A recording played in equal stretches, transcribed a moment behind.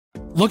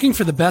Looking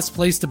for the best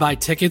place to buy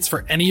tickets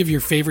for any of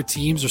your favorite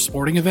teams or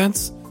sporting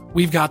events?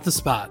 We've got the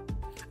spot.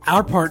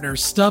 Our partner,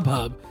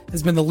 StubHub,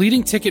 has been the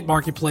leading ticket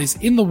marketplace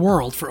in the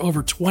world for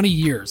over 20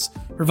 years,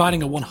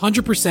 providing a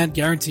 100%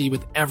 guarantee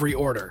with every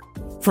order.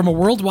 From a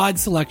worldwide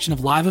selection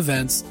of live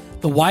events,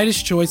 the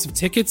widest choice of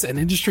tickets and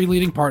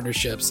industry-leading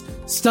partnerships,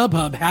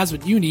 StubHub has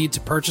what you need to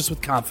purchase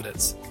with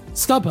confidence.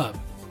 StubHub,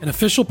 an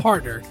official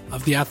partner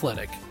of The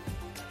Athletic.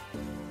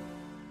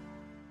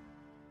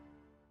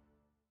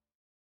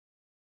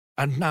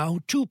 And now,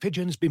 two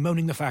pigeons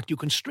bemoaning the fact you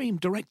can stream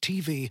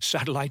DirecTV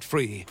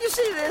satellite-free. You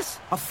see this?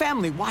 A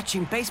family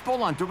watching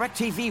baseball on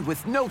DirecTV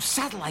with no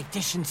satellite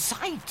dish in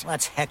sight.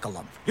 Let's heckle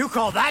them. You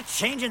call that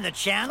changing the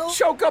channel?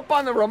 Choke up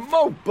on the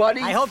remote,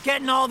 buddy. I hope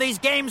getting all these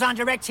games on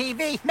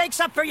DirecTV makes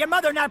up for your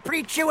mother not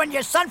pre-chewing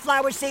your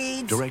sunflower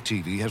seeds.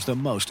 DirecTV has the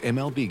most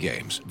MLB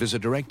games.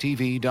 Visit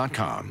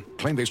DirecTV.com.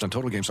 Claim based on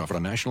total games offered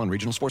on national and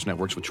regional sports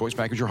networks with choice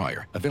package or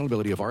higher.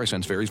 Availability of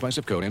RSNs varies by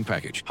zip code and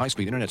package.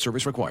 High-speed internet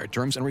service required.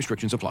 Terms and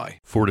restrictions apply.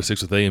 4 to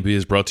 6 with A&B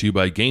is brought to you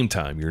by Game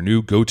Time, your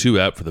new go-to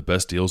app for the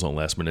best deals on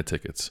last-minute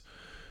tickets.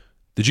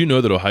 Did you know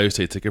that Ohio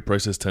State ticket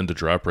prices tend to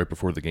drop right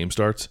before the game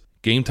starts?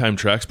 Game Time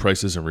tracks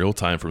prices in real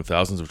time from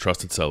thousands of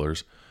trusted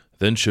sellers,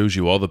 then shows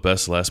you all the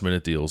best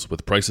last-minute deals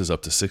with prices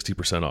up to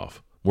 60%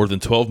 off. More than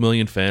 12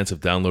 million fans have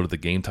downloaded the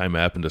Game Time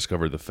app and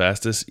discovered the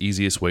fastest,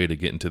 easiest way to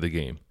get into the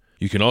game.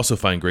 You can also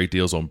find great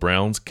deals on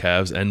Browns,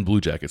 Cavs, and Blue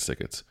Jackets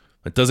tickets.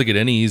 It doesn't get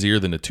any easier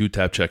than a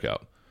two-tap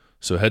checkout.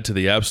 So head to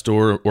the App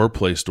Store or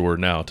Play Store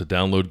now to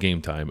download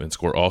Game Time and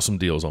score awesome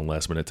deals on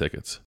last-minute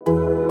tickets.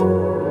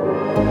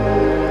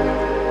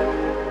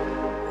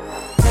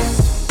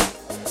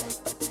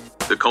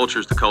 The culture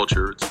is the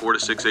culture. It's 4 to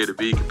 6 A to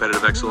B,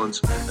 competitive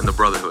excellence, and the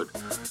brotherhood.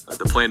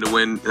 The plan to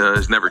win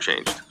has never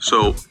changed.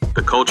 So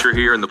the culture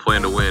here and the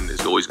plan to win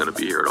is always going to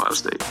be here at Ohio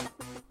State.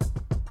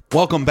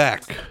 Welcome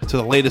back to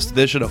the latest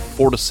edition of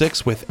 4 to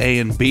 6 with A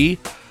and B.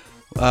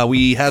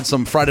 We had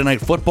some Friday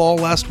night football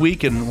last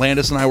week, and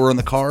Landis and I were in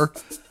the car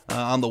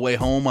on the way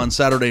home on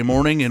Saturday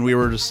morning, and we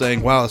were just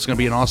saying, wow, it's going to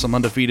be an awesome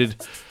undefeated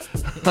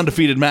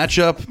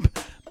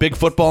matchup. Big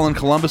football in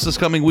Columbus this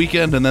coming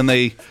weekend, and then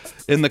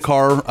in the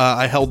car,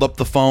 I held up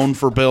the phone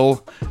for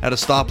Bill at a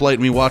stoplight,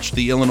 and we watched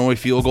the Illinois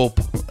field goal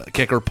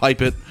kicker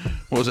pipe it.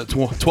 What was it,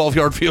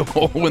 12-yard field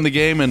goal, win the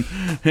game, and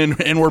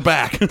we're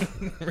back.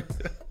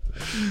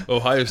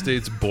 Ohio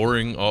State's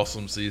boring,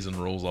 awesome season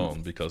rolls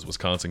on because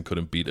Wisconsin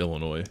couldn't beat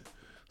Illinois.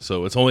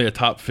 So it's only a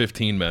top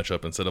 15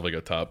 matchup instead of like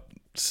a top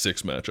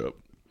 6 matchup.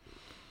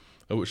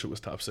 I wish it was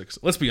top 6.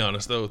 Let's be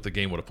honest, though, the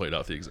game would have played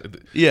out the exact.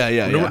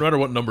 No matter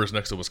what number is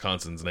next to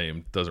Wisconsin's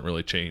name, doesn't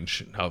really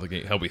change how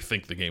we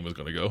think the game was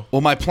going to go.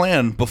 Well, my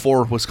plan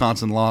before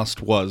Wisconsin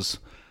lost was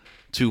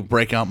to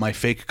break out my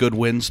fake good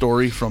win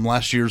story from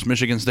last year's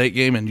Michigan State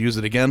game and use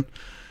it again.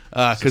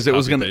 Because it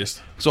was going to.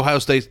 So Ohio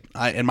State,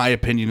 in my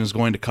opinion, is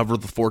going to cover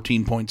the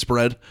 14-point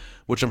spread,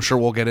 which I'm sure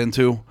we'll get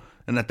into.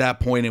 And at that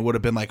point, it would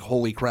have been like,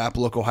 holy crap,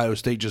 look, Ohio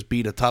State just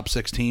beat a top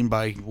 6 team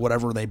by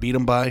whatever they beat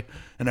them by,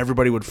 and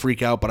everybody would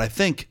freak out. But I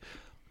think,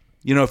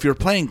 if you're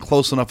paying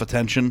close enough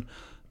attention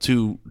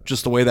to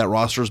just the way that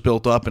roster is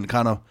built up and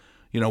kind of,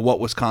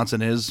 what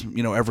Wisconsin is,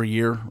 every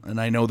year,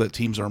 and I know that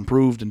teams are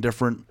improved and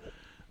different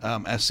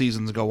as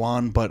seasons go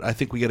on, but I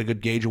think we get a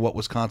good gauge of what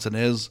Wisconsin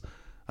is.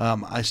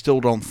 I still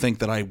don't think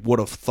that I would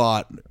have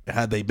thought,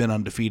 had they been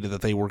undefeated,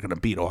 that they were going to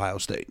beat Ohio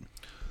State.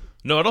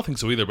 No, I don't think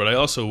so either, but I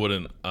also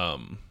wouldn't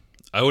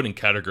I wouldn't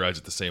categorize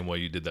it the same way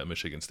you did that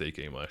Michigan State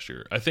game last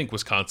year. I think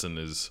Wisconsin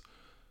is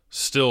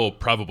still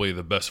probably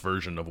the best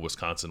version of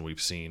Wisconsin we've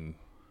seen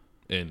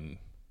in,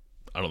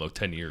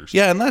 10 years.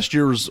 Yeah, and last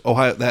year's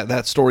Ohio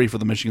that story for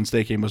the Michigan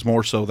State game was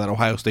more so that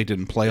Ohio State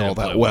didn't play all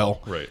that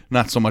well. Right.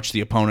 Not so much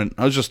the opponent.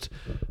 I was just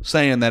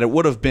saying that it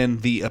would have been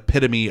the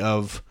epitome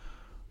of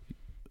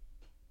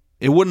 –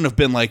 it wouldn't have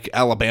been like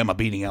Alabama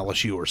beating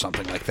LSU or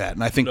something like that.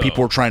 And I think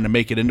people were trying to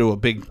make it into a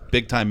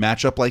big-time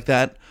matchup like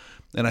that.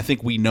 And I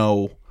think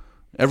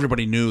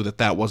everybody knew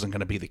that wasn't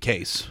going to be the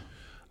case.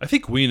 I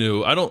think we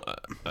knew.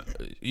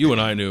 You and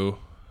I knew,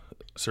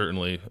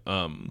 certainly.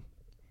 I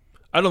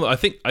don't know. I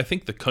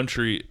think the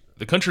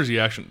country's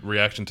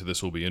reaction to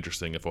this will be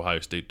interesting if Ohio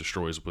State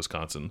destroys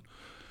Wisconsin,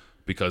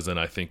 because then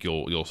I think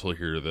you'll still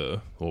hear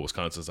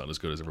Wisconsin's not as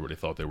good as everybody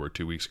thought they were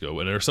 2 weeks ago,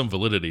 and there's some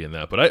validity in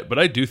that. But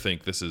I do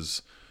think this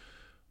is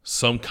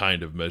some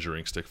kind of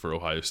measuring stick for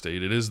Ohio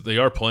State. They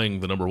are playing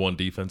the number 1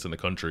 defense in the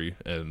country,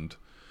 and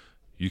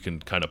you can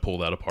kind of pull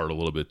that apart a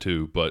little bit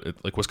too. But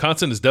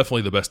Wisconsin is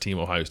definitely the best team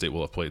Ohio State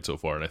will have played so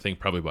far, and I think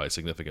probably by a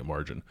significant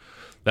margin.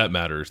 That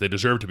matters. They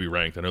deserve to be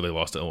ranked. I know they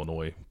lost to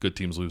Illinois. Good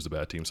teams lose to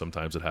bad teams.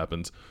 Sometimes it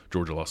happens.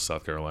 Georgia lost to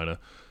South Carolina.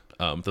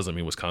 Doesn't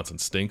mean Wisconsin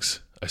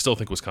stinks. I still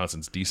think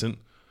Wisconsin's decent.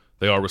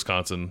 They are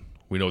Wisconsin.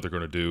 We know what they're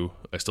going to do.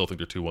 I still think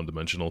they're too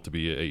one-dimensional to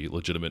be a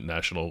legitimate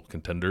national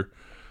contender.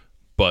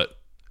 But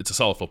it's a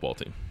solid football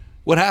team.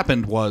 What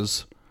happened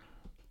was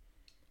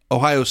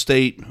Ohio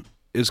State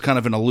is kind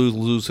of in a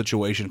lose-lose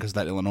situation because of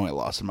that Illinois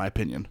loss, in my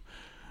opinion.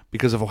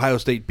 Because if Ohio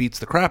State beats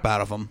the crap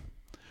out of them,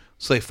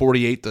 say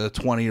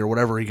 48-20 or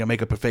whatever, he can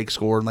make up a fake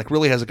score and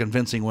really has a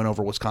convincing win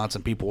over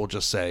Wisconsin, people will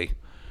just say,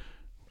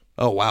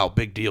 oh, wow,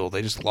 big deal.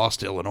 They just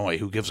lost to Illinois.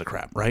 Who gives a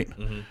crap, right?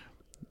 Mm-hmm.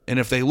 And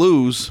if they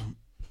lose,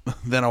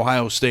 then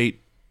Ohio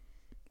State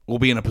will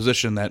be in a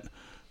position that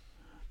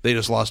they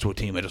just lost to a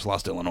team. They just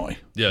lost to Illinois.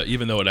 Yeah,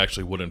 even though it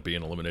actually wouldn't be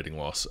an eliminating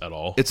loss at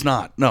all. It's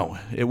not. No,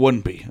 it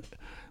wouldn't be.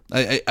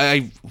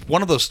 I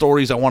one of the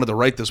stories I wanted to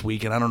write this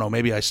week, and I don't know,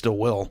 maybe I still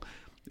will,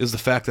 is the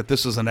fact that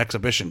this is an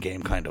exhibition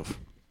game, kind of.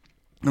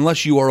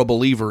 Unless you are a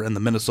believer in the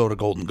Minnesota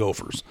Golden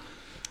Gophers.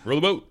 Row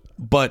the boat.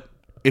 But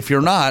if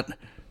you're not,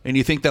 and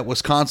you think that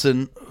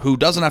Wisconsin, who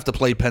doesn't have to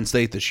play Penn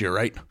State this year,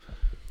 right?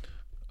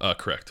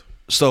 Correct.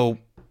 So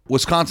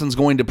Wisconsin's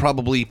going to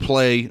probably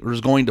play, or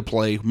is going to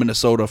play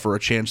Minnesota for a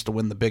chance to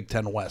win the Big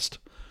Ten West.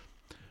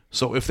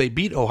 So if they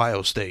beat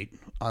Ohio State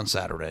on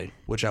Saturday,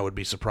 which I would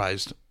be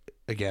surprised,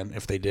 again,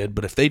 if they did,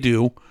 but if they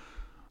do,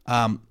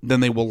 then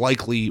they will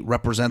likely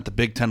represent the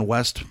Big Ten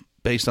West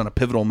based on a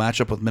pivotal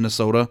matchup with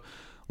Minnesota.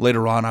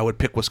 Later on, I would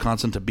pick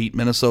Wisconsin to beat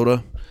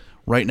Minnesota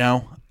right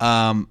now,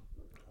 and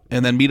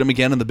then meet them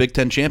again in the Big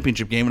Ten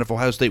championship game. And if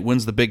Ohio State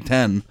wins the Big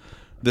Ten,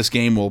 this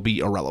game will be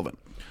irrelevant.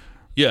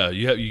 Yeah,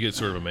 you get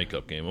sort of a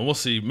makeup game, and we'll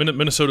see.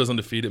 Minnesota's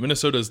undefeated.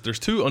 There's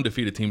 2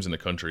 undefeated teams in the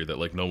country that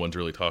like no one's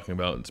really talking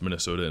about. It's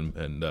Minnesota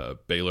and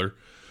Baylor.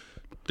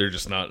 They're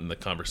just not in the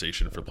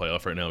conversation for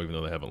playoff right now, even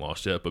though they haven't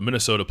lost yet. But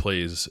Minnesota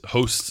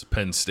hosts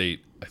Penn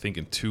State, I think,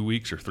 in 2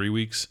 weeks or 3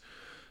 weeks.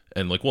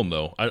 And, like, well,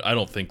 no, I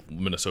don't think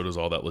Minnesota's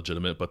all that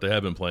legitimate, but they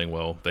have been playing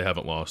well. They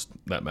haven't lost.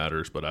 That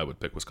matters, but I would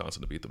pick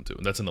Wisconsin to beat them, too.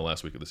 And that's in the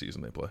last week of the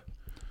season they play.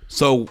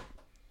 So,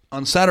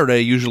 on Saturday,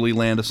 usually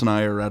Landis and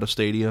I are at a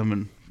stadium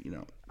and,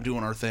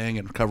 doing our thing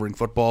and covering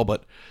football.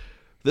 But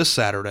this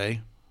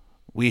Saturday,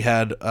 we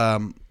had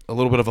a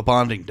little bit of a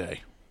bonding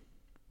day.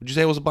 Would you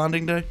say it was a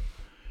bonding day?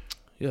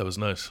 Yeah, it was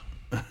nice.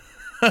 It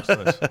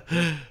was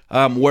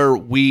nice. Where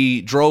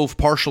we drove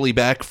partially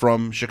back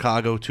from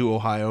Chicago to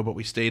Ohio, but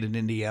we stayed in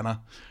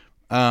Indiana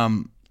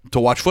to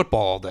watch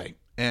football all day.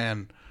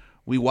 And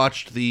we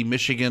watched the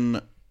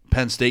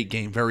Michigan-Penn State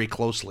game very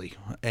closely,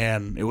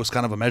 and it was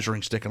kind of a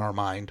measuring stick in our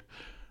mind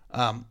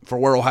for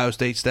where Ohio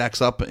State stacks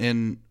up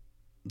in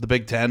the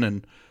Big Ten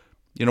and,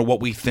 what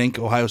we think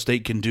Ohio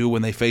State can do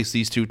when they face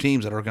these 2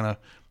 teams that are going to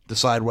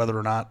decide whether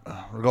or not,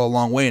 or go a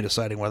long way in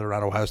deciding whether or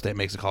not Ohio State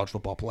makes a college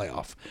football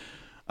playoff.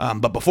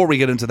 But before we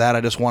get into that,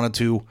 I just wanted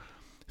to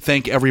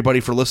thank everybody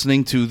for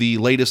listening to the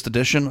latest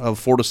edition of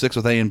 4 to 6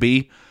 with A and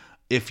B.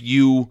 If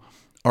you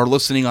are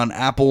listening on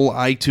Apple,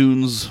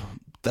 iTunes,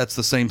 that's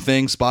the same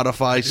thing,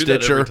 Spotify, Stitcher.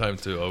 That every time,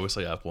 too. I always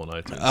say Apple and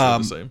iTunes. They're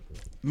the same.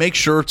 Make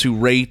sure to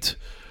rate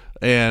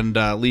and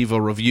leave a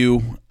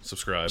review.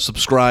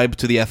 Subscribe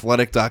to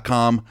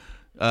theathletic.com.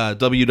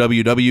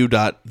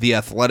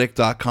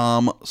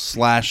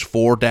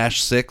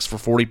 www.theathletic.com/4-6 for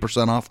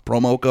 40% off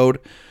promo code.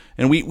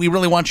 And we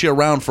really want you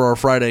around for our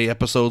Friday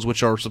episodes,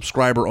 which are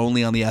subscriber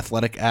only on the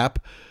Athletic app.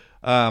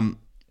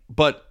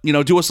 But,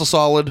 do us a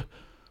solid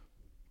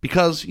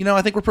because,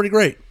 I think we're pretty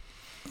great.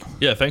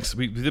 Yeah, thanks.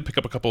 We did pick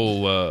up a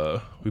couple.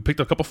 We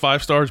picked up a couple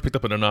 5 stars. Picked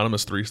up an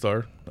anonymous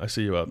 3-star. I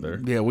see you out there.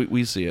 Yeah,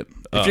 we see it.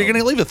 If you're going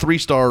to leave a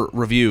 3-star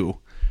review,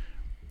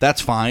 that's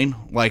fine.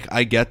 Like,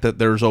 I get that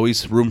there's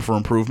always room for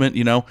improvement.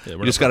 You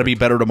just got to be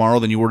better tomorrow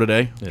than you were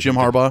today. Yeah, Jim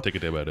Harbaugh. Take it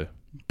day by day.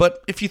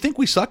 But if you think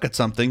we suck at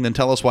something, then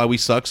tell us why we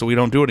suck so we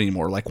don't do it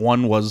anymore. Like,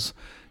 one was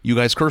you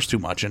guys curse too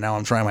much, and now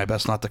I'm trying my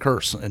best not to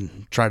curse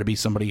and try to be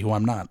somebody who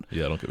I'm not.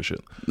 Yeah, I don't give a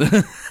shit.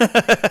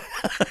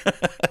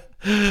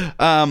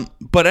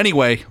 But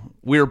anyway,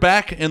 we're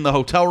back in the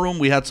hotel room.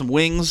 We had some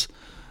wings.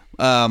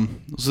 So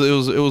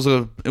it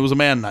was a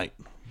man night.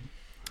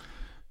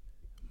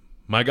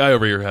 My guy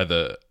over here had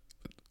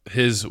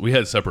we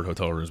had separate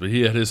hotel rooms, but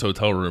he had his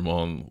hotel room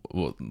on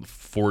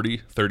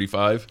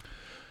 35.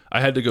 I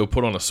had to go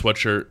put on a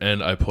sweatshirt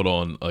and I put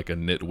on like a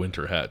knit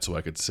winter hat so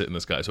I could sit in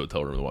this guy's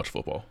hotel room and watch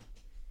football.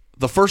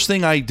 The first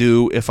thing I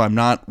do if I'm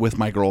not with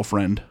my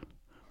girlfriend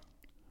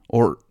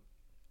or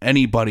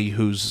anybody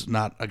who's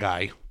not a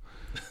guy,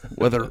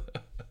 whether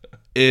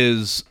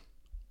is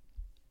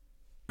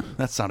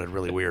that sounded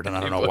really weird and I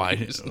don't know why.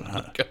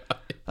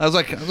 I was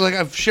like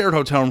I've shared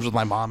hotel rooms with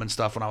my mom and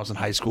stuff when I was in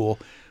high school.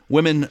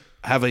 Women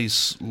have a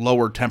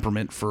lower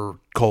temperament for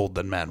cold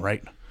than men,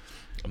 right?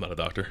 I'm not a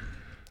doctor.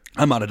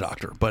 I'm not a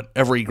doctor, but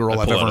every girl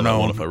I've ever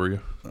known, if I were you,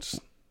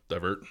 just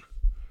divert.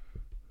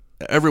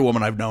 Every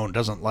woman I've known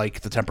doesn't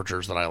like the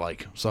temperatures that I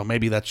like, so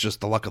maybe that's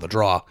just the luck of the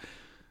draw.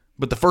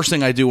 But the first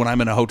thing I do when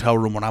I'm in a hotel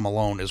room when I'm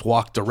alone is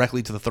walk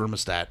directly to the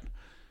thermostat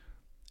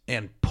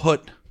and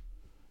put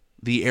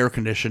the air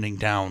conditioning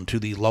down to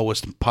the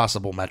lowest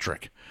possible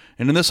metric.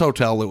 And in this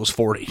hotel, it was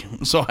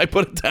 40, so I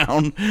put it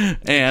down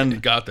and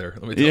it got there.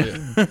 Let me tell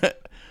you.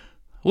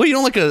 Well, you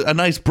don't like a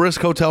nice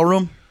brisk hotel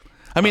room?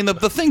 I mean,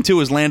 the thing, too,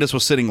 is Landis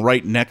was sitting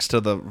right next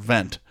to the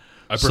vent.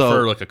 I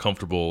prefer like a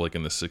comfortable, like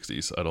in the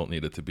 60s. I don't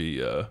need it to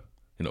be,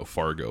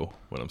 Fargo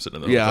when I'm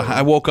sitting in the hotel room.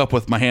 I woke up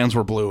with my hands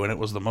were blue, and it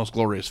was the most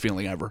glorious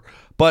feeling ever.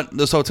 But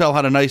this hotel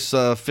had a nice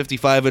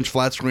 55-inch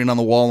flat screen on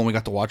the wall, and we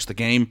got to watch the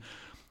game.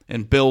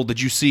 And, Bill, did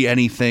you see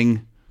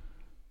anything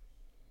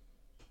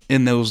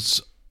in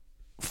those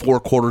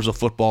 4 quarters of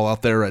football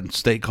out there at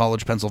State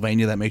College,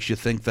 Pennsylvania, that makes you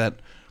think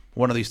that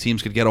one of these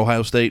teams could get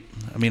Ohio State.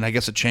 I mean, I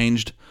guess it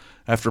changed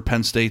after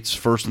Penn State's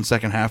first and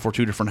second half were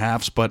two different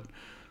halves, but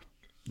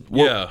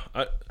I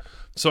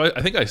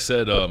think I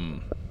said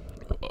on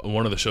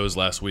one of the shows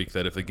last week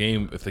that if the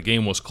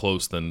game was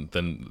close, then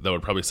that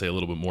would probably say a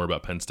little bit more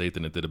about Penn State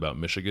than it did about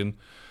Michigan.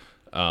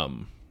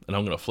 And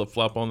I'm going to flip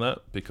flop on that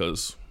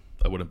because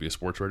I wouldn't be a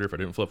sports writer if I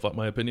didn't flip flop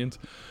my opinions.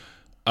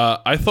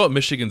 I thought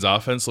Michigan's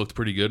offense looked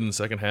pretty good in the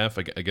second half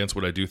against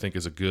what I do think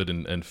is a good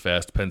and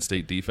fast Penn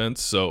State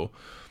defense. So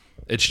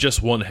it's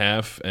just one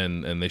half,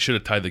 and they should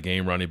have tied the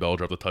game. Ronnie Bell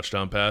dropped a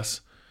touchdown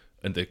pass,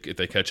 and if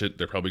they catch it,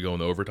 they're probably going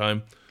to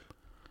overtime.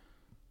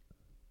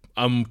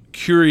 I'm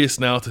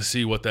curious now to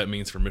see what that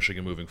means for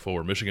Michigan moving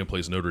forward. Michigan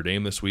plays Notre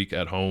Dame this week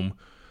at home.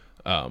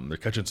 They're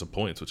catching some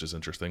points, which is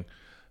interesting,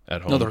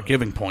 at home. No, they're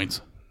giving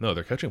points. No,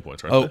 they're catching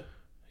points, aren't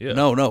they? Yeah.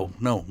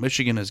 No.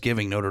 Michigan is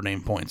giving Notre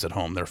Dame points at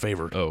home. They're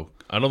favored. Oh,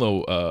 I don't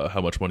know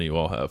how much money you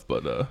all have,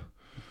 but go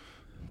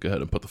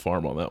ahead and put the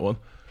farm on that one.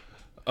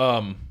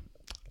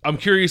 I'm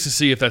curious to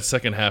see if that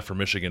second half for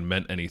Michigan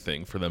meant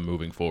anything for them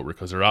moving forward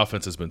because their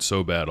offense has been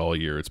so bad all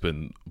year. It's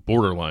been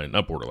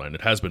not borderline.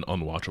 It has been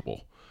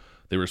unwatchable.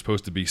 They were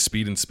supposed to be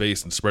speed and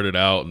space and spread it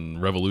out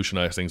and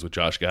revolutionize things with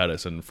Josh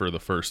Gaddis. And for the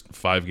first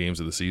 5 games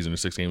of the season or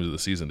 6 games of the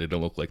season, they don't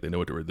look like they know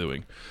what they were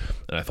doing.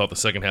 And I thought the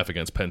second half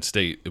against Penn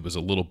State, it was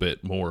a little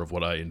bit more of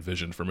what I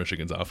envisioned for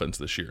Michigan's offense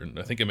this year. And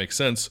I think it makes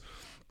sense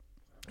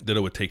that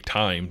it would take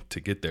time to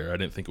get there. I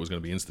didn't think it was going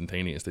to be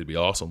instantaneous. They'd be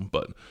awesome,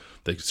 but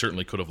they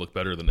certainly could have looked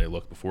better than they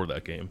looked before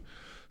that game.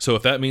 So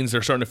if that means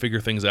they're starting to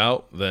figure things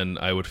out, then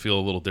I would feel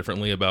a little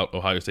differently about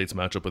Ohio State's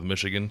matchup with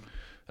Michigan.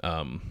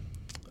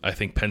 I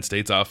think Penn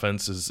State's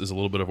offense is a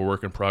little bit of a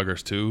work in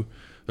progress too.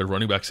 Their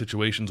running back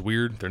situation's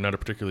weird. They're not a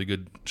particularly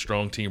good,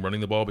 strong team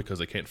running the ball because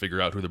they can't figure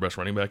out who the best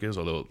running back is,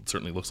 although it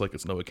certainly looks like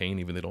it's Noah Cain,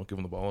 even they don't give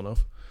him the ball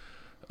enough.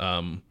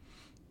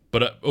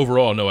 But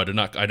overall, no, I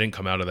didn't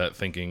come out of that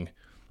thinking –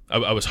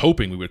 I was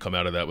hoping we would come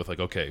out of that with like,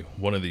 okay,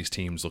 one of these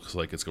teams looks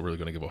like it's really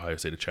going to give Ohio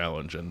State a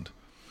challenge, and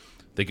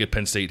they get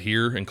Penn State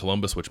here in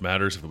Columbus, which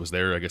matters. If it was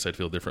there, I guess I'd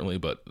feel differently.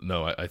 But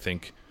no, I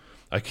think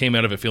I came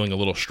out of it feeling a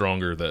little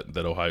stronger that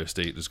Ohio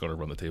State is going to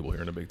run the table here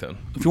in the Big Ten.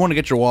 If you want to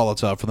get your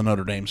wallets out for the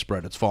Notre Dame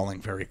spread, it's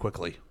falling very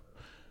quickly.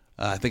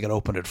 I think it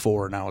opened at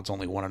 4, now it's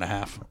only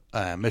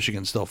 1.5.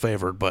 Michigan's still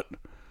favored, but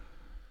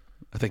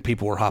I think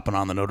people were hopping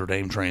on the Notre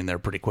Dame train there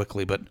pretty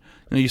quickly. But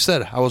you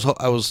said I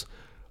was,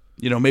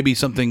 maybe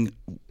something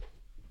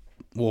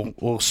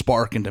will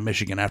spark into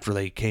Michigan after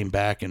they came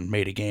back and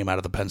made a game out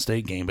of the Penn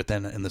State game. But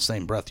then in the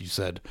same breath, you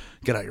said,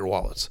 get out your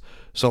wallets.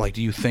 So, do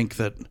you think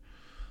that...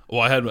 Well,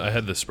 I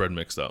had the spread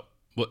mixed up.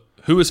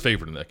 Who is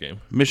favored in that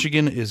game?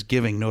 Michigan is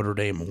giving Notre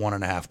Dame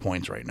 1.5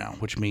 points right now,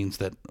 which means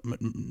that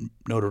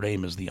Notre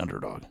Dame is the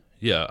underdog.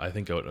 Yeah, I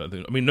think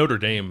Notre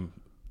Dame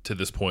to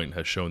this point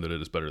has shown that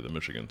it is better than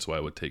Michigan, so I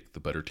would take the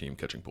better team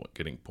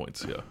getting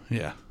points. Yeah.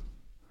 Yeah.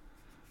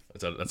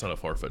 That's not a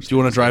far-fetched. Do you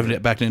want to drive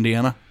it back to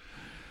Indiana?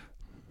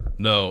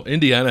 No,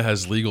 Indiana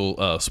has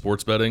legal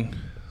sports betting,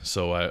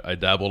 so I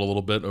dabbled a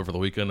little bit over the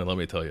weekend, and let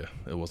me tell you,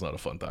 it was not a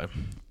fun time.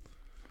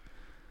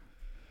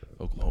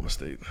 Oklahoma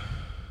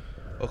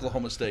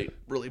State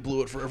really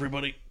blew it for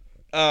everybody.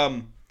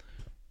 I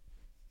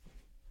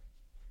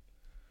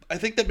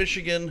think that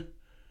Michigan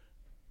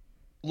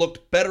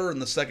looked better in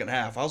the second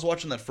half. I was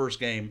watching that first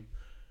game,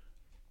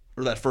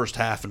 or that first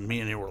half, and me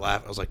and you were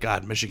laughing. I was like,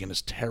 God, Michigan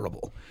is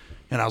terrible.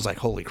 And I was like,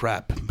 holy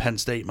crap, Penn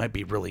State might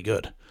be really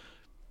good.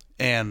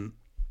 And,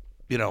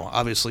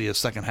 obviously a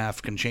second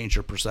half can change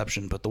your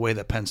perception, but the way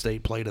that Penn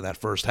State played in that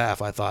first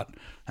half, I thought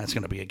that's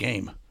going to be a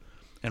game.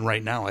 And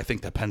right now, I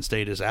think that Penn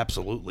State is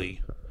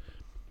absolutely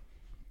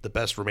the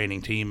best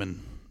remaining team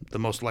and the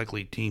most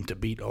likely team to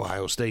beat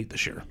Ohio State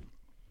this year.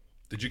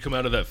 Did you come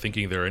out of that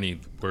thinking they're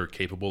anywhere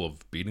capable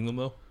of beating them,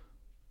 though?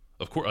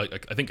 Of course,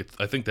 I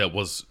think that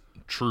was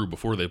true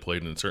before they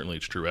played, and certainly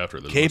it's true after.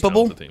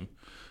 Capable? The team.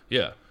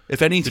 Yeah.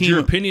 If any team, did your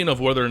opinion of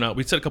whether or not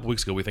we said a couple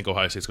weeks ago we think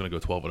Ohio State's going to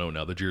go 12-0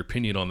 now? Did your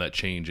opinion on that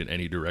change in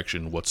any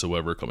direction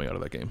whatsoever coming out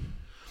of that game?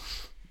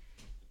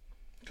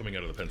 Coming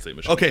out of the Penn State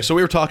Michigan. Okay, game. So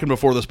we were talking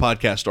before this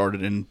podcast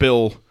started, and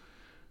Bill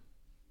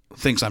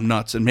thinks I'm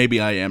nuts, and maybe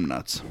I am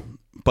nuts.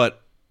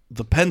 But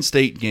the Penn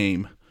State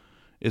game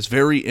is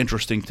very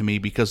interesting to me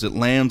because it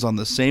lands on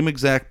the same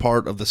exact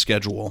part of the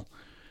schedule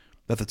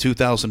that the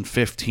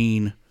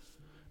 2015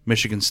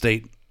 Michigan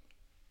State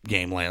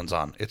game lands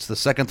on. It's the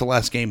second to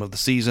last game of the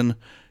season.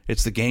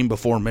 It's the game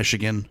before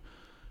Michigan,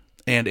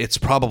 and it's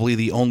probably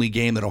the only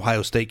game that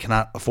Ohio State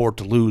cannot afford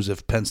to lose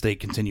if Penn State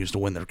continues to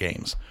win their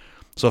games.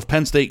 So if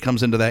Penn State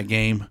comes into that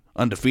game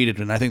undefeated,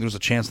 and I think there's a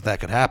chance that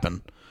could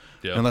happen,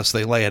 unless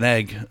they lay an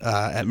egg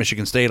at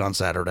Michigan State on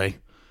Saturday,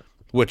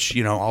 which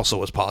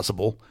also is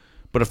possible.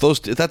 But if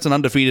that's an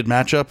undefeated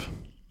matchup,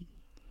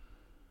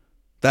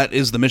 that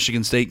is the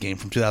Michigan State game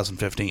from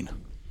 2015.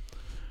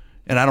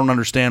 And I don't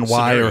understand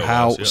why or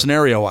how,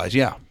 scenario-wise,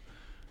 yeah.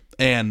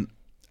 And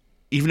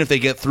even if they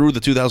get through the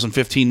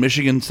 2015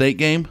 Michigan State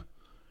game,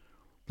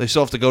 they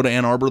still have to go to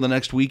Ann Arbor the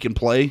next week and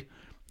play.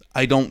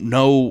 I don't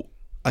know.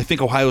 I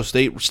think Ohio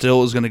State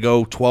still is going to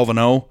go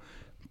 12-0,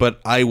 but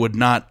I would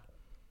not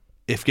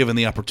if given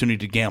the opportunity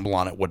to gamble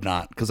on it, would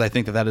not, because I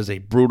think that is a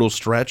brutal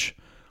stretch,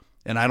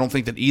 and I don't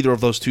think that either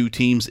of those two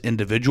teams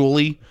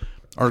individually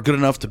are good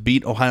enough to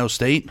beat Ohio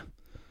State,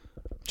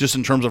 just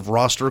in terms of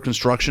roster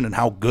construction and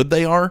how good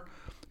they are.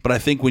 But I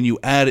think when you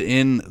add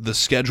in the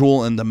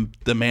schedule and the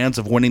demands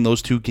of winning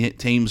those two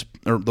teams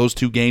or those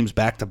two games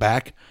back to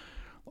back,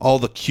 all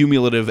the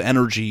cumulative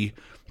energy,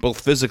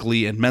 both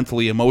physically and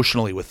mentally,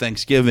 emotionally, with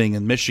Thanksgiving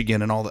and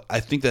Michigan and all that,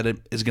 I think that it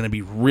is going to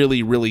be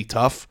really, really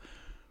tough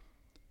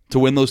to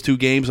win those two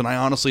games. And I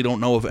honestly don't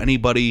know if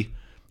anybody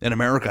in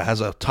America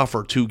has a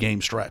tougher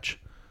 2-game stretch.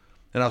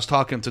 And I was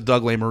talking to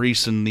Doug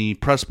Lesmerises in the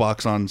press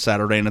box on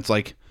Saturday, and it's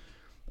like,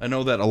 I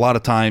know that a lot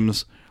of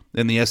times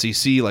in the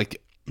SEC,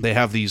 like, they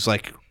have these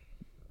like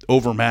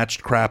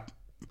overmatched crap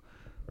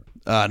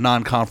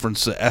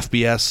non-conference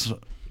FBS.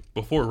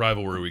 Before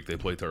rivalry week, they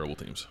play terrible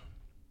teams.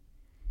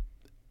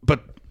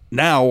 But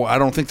now I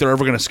don't think they're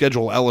ever going to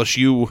schedule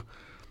LSU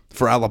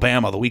for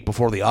Alabama the week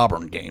before the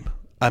Auburn game.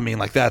 I mean,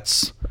 like,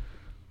 that's...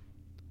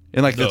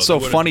 And like, it's so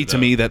funny to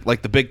me that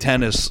like the Big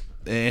Ten is...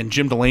 And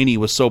Jim Delaney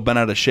was so bent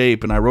out of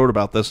shape, and I wrote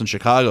about this in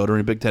Chicago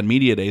during Big Ten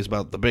Media Days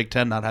about the Big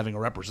Ten not having a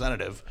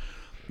representative.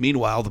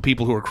 Meanwhy, the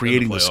people who are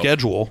creating the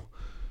schedule...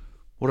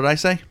 What did I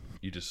say?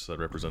 You just said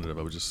representative.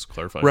 I was just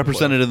clarifying.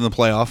 Representative in the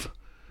playoff.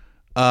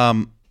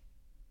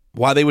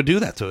 Why they would do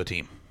that to a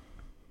team?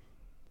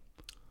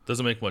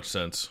 Doesn't make much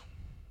sense.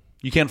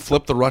 You can't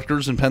flip the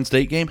Rutgers and Penn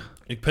State game?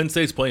 If Penn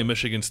State's playing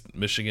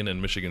Michigan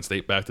and Michigan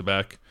State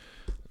back-to-back,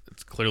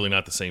 it's clearly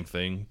not the same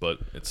thing, but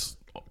it's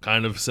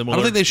kind of similar. I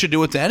don't think they should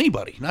do it to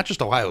anybody, not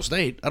just Ohio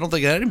State. I don't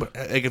think anybody.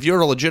 Like, if you're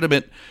a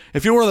legitimate,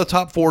 if you're one of the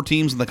top 4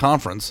 teams in the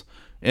conference,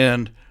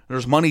 and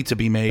there's money to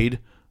be made,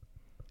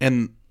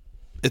 and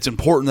it's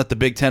important that the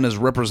Big Ten is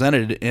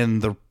represented in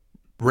the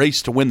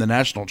race to win the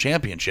national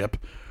championship,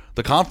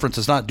 the conference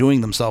is not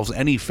doing themselves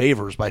any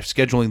favors by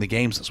scheduling the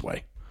games this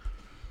way.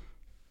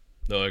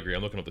 No, I agree.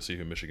 I'm looking up to see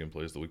who Michigan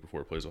plays the week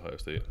before it plays Ohio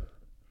State.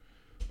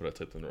 But I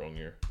typed in the wrong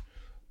year.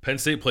 Penn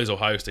State plays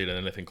Ohio State, and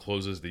then I think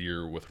closes the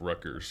year with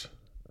Rutgers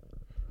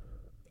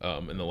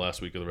in the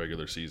last week of the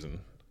regular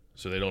season.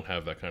 So they don't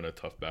have that kind of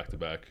tough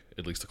back-to-back,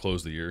 at least to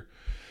close the year.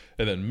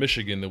 And then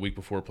Michigan, the week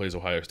before it plays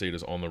Ohio State,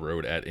 is on the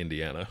road at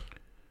Indiana.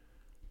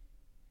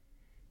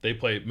 They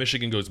play,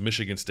 Michigan goes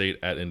Michigan State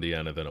at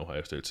Indiana, then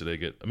Ohio State. So they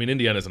get, I mean,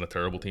 Indiana isn't a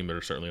terrible team.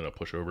 They're certainly not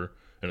a pushover,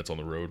 and it's on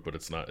the road, but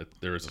it's not,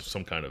 there is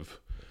some kind of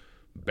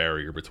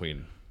barrier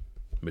between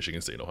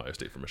Michigan State and Ohio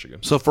State for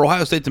Michigan. So for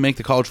Ohio State to make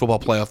the college football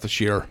playoff this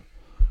year,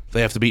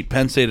 they have to beat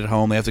Penn State at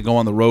home. They have to go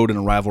on the road in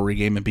a rivalry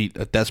game and beat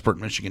a desperate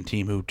Michigan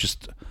team who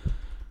just,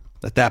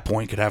 at that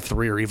point, could have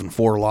 3 or even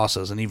 4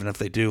 losses. And even if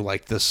they do,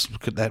 like, this,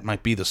 that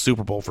might be the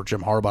Super Bowl for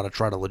Jim Harbaugh to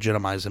try to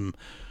legitimize him,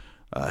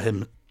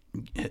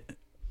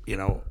 you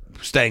know,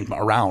 staying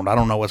around. I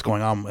don't know what's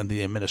going on in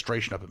the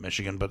administration up at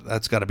Michigan, but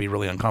that's got to be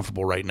really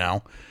uncomfortable right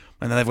now.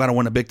 And then they've got to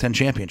win a Big Ten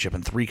championship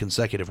in 3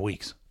 consecutive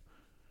weeks.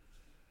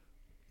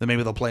 Then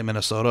maybe they'll play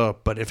Minnesota,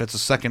 but if it's a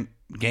second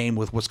game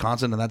with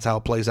Wisconsin and that's how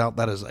it plays out,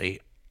 that is a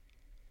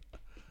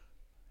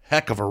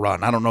heck of a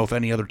run. I don't know if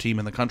any other team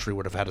in the country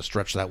would have had to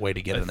stretch that way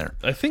to get in there.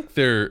 I think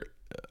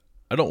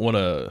I don't want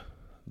to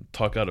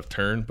talk out of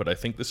turn, but I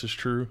think this is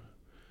true.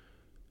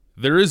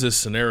 There is a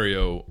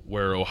scenario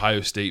where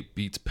Ohio State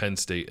beats Penn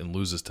State and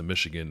loses to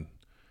Michigan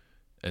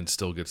and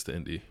still gets to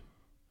Indy.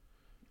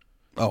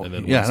 Oh, and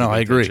then yeah, no, I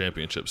agree.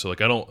 Championship. So,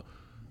 like, I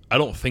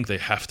don't think they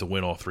have to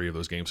win all 3 of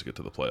those games to get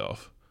to the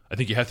playoff. I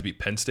think you have to beat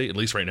Penn State. At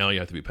least right now, you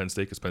have to beat Penn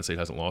State because Penn State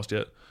hasn't lost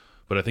yet.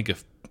 But I think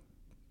if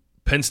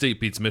Penn State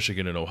beats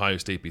Michigan and Ohio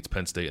State beats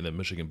Penn State and then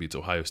Michigan beats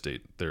Ohio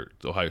State,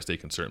 Ohio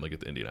State can certainly get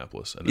to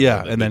Indianapolis. And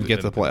then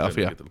get to the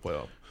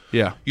playoff.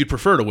 Yeah. You'd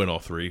prefer to win all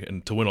 3,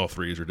 and to win all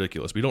 3 is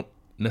ridiculous. But you don't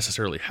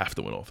necessarily have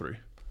to win all 3.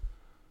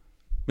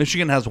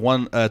 Michigan has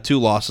 2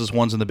 losses.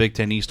 One's in the Big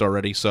Ten East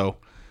already, so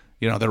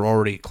you know they're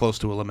already close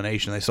to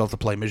elimination. They still have to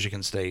play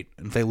Michigan State,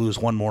 and if they lose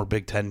one more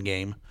Big Ten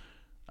game,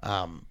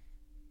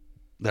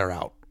 they're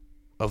out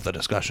of the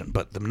discussion.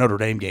 But the Notre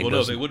Dame game,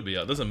 no, they would be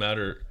out. It doesn't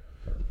matter.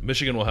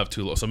 Michigan will have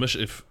 2 losses. So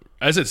if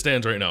as it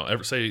stands right now,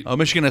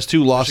 Michigan has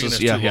 2 losses.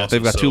 They've got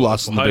 2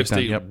 losses in the Big Ten.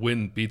 Ohio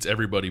State beats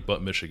everybody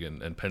but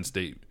Michigan, and Penn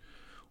State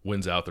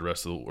wins out the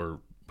rest of or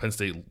Penn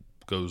State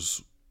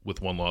goes with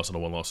 1 loss, and the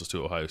 1 loss is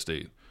to Ohio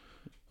State.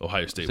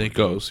 Ohio State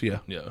goes, yeah.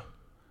 It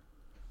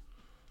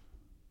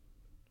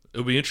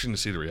would be interesting to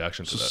see the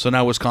reaction to that. So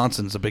now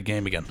Wisconsin's a big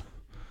game again.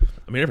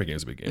 I mean, every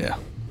game's a big game. Yeah.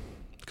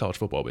 College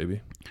football,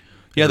 baby.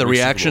 Yeah, the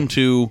reaction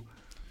to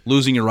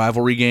losing your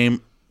rivalry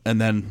game and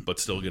then... But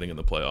still getting in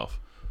the playoff.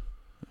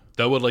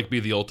 That would, be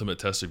the ultimate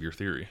test of your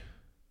theory.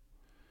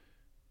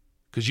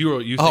 Because you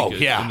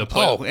think in the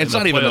playoff... it's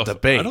not even a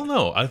debate. I don't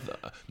know.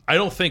 I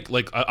don't think,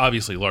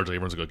 obviously, largely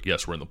everyone's going to go,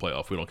 yes, we're in the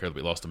playoff. We don't care that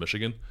we lost to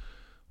Michigan.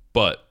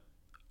 But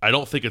I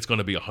don't think it's going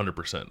to be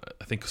 100%.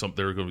 I think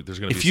there's going to be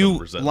some percentage. If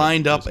you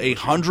lined up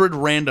 100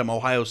 random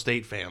Ohio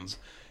State fans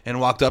and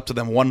walked up to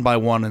them one by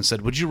one and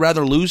said, would you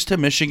rather lose to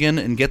Michigan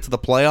and get to the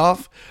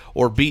playoff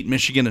or beat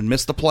Michigan and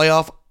miss the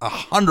playoff?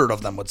 100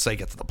 of them would say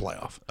get to the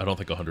playoff. I don't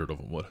think 100 of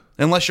them would.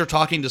 Unless you're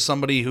talking to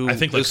somebody who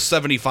is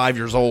 75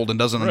 years old and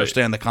doesn't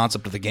understand the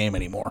concept of the game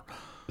anymore.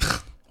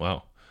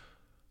 Wow.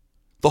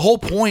 The whole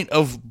point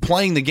of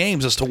playing the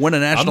games is to win a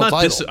national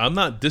title. I'm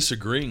not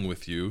disagreeing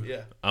with you.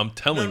 Yeah. I'm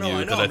telling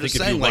you that I think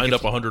if you lined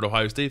up 100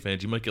 Ohio State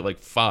fans, you might get like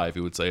 5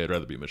 who would say I'd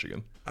rather be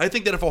Michigan. I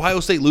think that if Ohio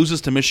State loses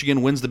to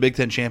Michigan, wins the Big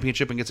Ten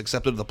championship, and gets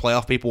accepted to the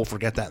playoff, people will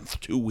forget that in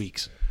 2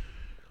 weeks.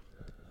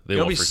 They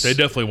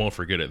definitely won't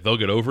forget it. They'll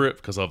get over it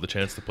because they'll have the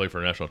chance to play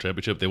for a national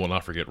championship. They will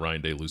not forget Ryan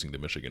Day losing to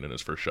Michigan in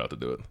his first shot to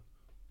do it.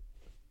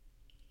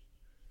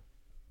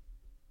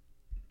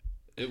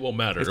 It won't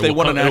matter. If they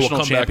won a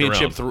national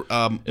championship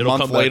a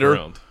month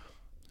later,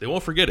 they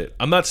won't forget it.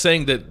 I'm not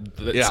saying that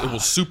it will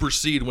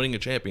supersede winning a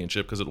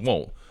championship because it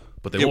won't,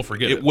 but they won't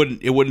forget it.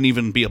 It wouldn't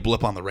even be a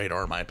blip on the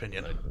radar, in my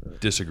opinion. I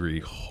disagree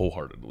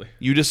wholeheartedly.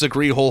 You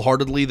disagree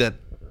wholeheartedly that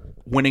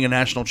winning a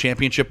national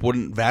championship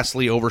wouldn't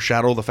vastly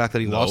overshadow the fact that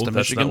he lost to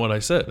Michigan? That's not what I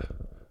said.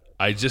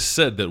 I just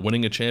said that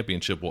winning a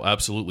championship will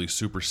absolutely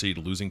supersede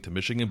losing to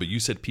Michigan, but you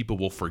said people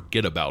will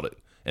forget about it,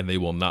 and they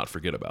will not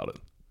forget about it.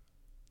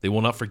 They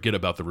will not forget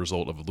about the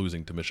result of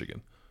losing to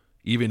Michigan,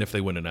 even if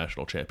they win a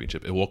national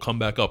championship. It will come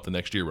back up the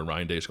next year when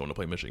Ryan Day is going to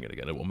play Michigan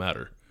again. It will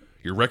matter.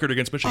 Your record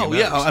against Michigan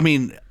matters. Yeah. I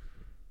mean,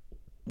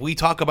 we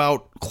talk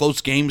about close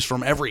games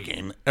from every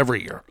game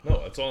every year.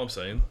 No, that's all I'm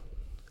saying.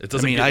 It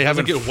doesn't. I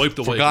haven't get wiped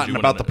away. Forgotten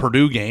about the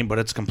Purdue game, but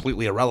it's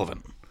completely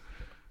irrelevant.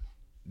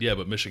 Yeah,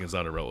 but Michigan's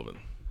not irrelevant.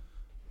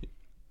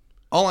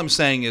 All I'm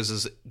saying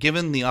is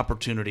given the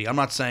opportunity, I'm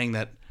not saying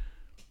that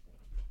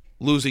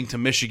losing to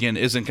Michigan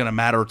isn't going to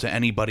matter to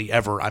anybody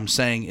ever. I'm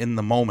saying in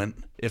the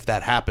moment, if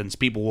that happens,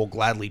 people will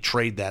gladly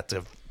trade that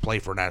to play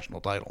for a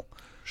national title.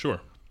 Sure.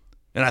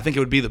 And I think it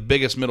would be the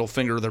biggest middle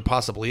finger there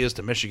possibly is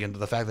to Michigan, to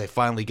the fact they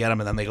finally get them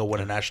and then they go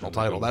win a national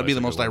title. That'd be the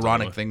most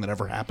ironic thing that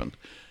ever happened.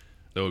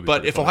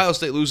 But if Ohio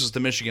State loses to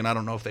Michigan, I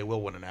don't know if they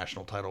will win a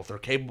national title. If they're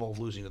capable of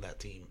losing to that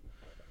team,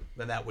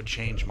 then that would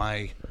change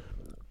my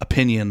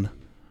opinion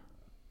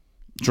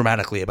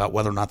dramatically about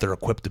whether or not they're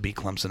equipped to beat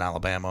Clemson,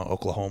 Alabama,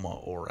 Oklahoma,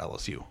 or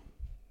LSU.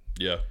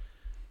 Yeah,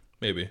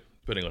 maybe,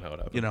 depending on how it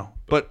happens.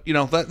 But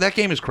that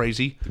game is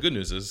crazy. The good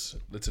news is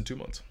it's in 2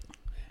 months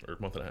or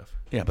a month and a half.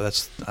 Yeah,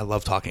 but I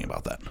love talking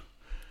about that.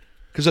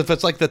 Because if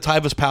it's like the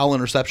Tyvis Powell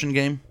interception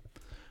game,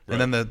 and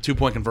then the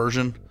 2-point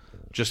conversion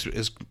just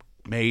is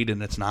made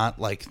and it's not,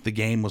 like the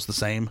game was the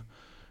same.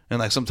 And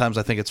like sometimes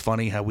I think it's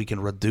funny how we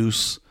can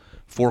reduce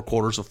 4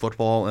 quarters of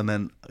football and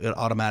then it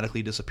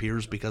automatically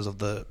disappears because of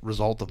the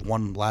result of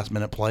one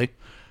last-minute play.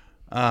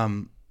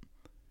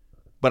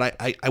 But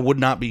I would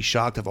not be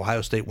shocked if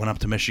Ohio State went up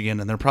to Michigan,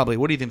 and they're probably,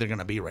 what do you think they're going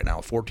to be right now,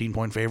 a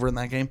 14-point favorite in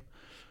that game?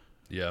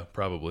 Yeah,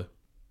 probably.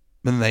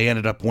 And they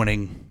ended up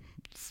winning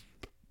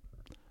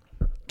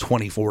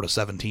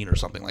 24-17 or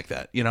something like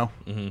that,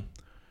 Mm-hmm.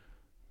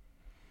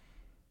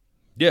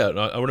 Yeah,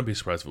 I wouldn't be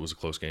surprised if it was a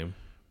close game.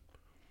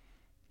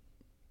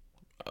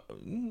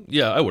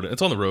 Yeah, I wouldn't.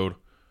 It's on the road.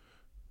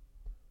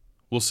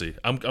 We'll see.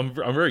 I'm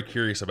very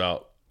curious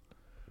about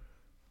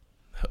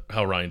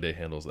how Ryan Day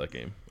handles that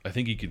game. I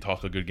think he can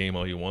talk a good game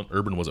all you want.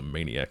 Urban was a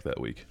maniac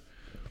that week,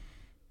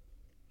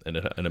 and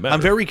it mattered.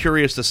 I'm very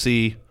curious to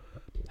see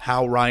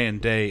how Ryan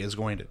Day is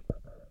going to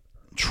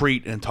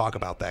treat and talk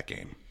about that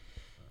game,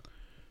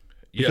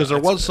 because there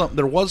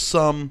was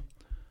some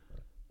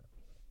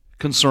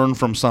concern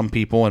from some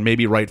people, and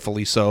maybe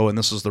rightfully so. And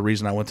this is the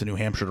reason I went to New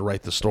Hampshire to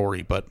write the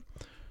story. But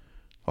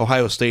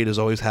Ohio State has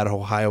always had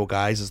Ohio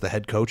guys as the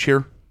head coach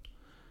here,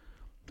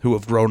 who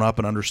have grown up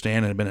and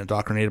understand and have been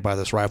indoctrinated by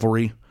this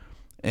rivalry.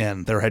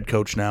 And their head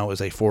coach now is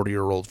a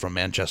 40-year-old from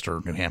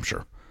Manchester, New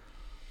Hampshire.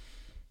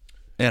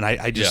 And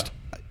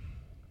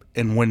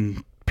and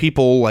when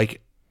people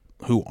like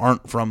who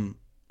aren't from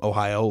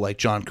Ohio, like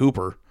John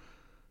Cooper,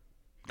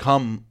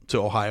 come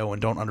to Ohio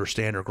and don't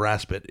understand or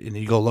grasp it, and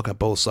you go look at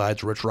both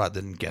sides, Rich Rod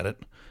didn't get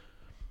it.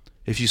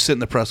 If you sit in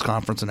the press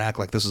conference and act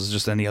like this is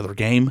just any other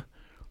game,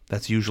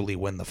 that's usually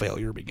when the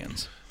failure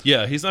begins.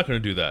 Yeah, he's not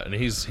going to do that, and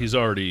he's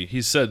already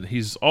said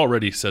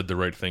the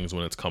right things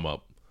when it's come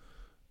up.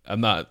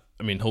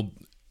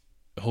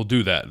 He'll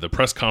do that. The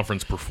press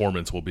conference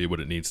performance will be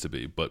what it needs to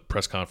be, but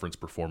press conference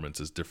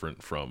performance is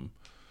different from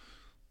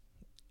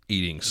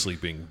eating,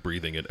 sleeping,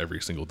 breathing it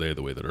every single day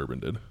the way that Urban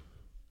did,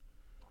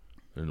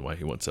 and why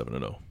he went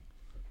 7-0.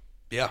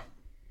 Yeah,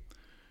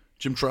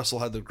 Jim Tressel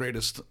had the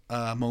greatest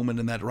moment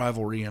in that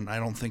rivalry, and I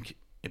don't think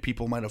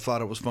people might have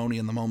thought it was phony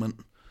in the moment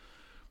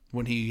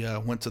when he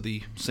went to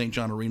the St.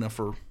 John Arena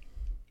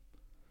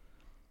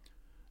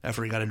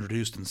after he got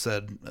introduced and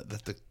said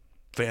that the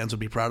fans would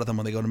be proud of them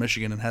when they go to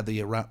Michigan, and had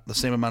the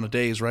same amount of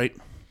days, right?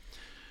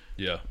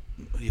 Yeah.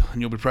 And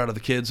you'll be proud of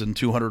the kids in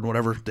 200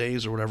 whatever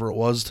days or whatever it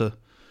was to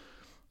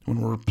when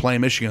we're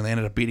playing Michigan. They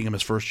ended up beating him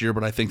his first year,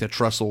 but I think that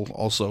Tressel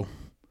also,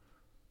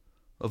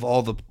 of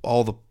all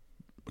the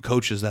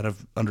coaches that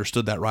have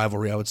understood that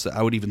rivalry,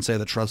 I would even say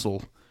that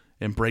Tressel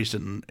embraced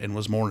it and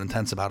was more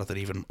intense about it than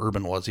even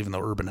Urban was, even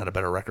though Urban had a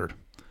better record.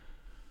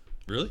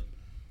 Really?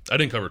 I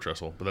didn't cover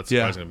Tressel, but that's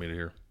surprising to me to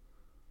hear.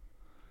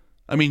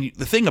 I mean,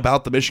 the thing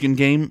about the Michigan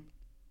game,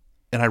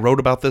 and I wrote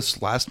about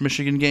this last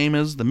Michigan game,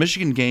 is the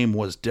Michigan game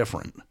was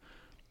different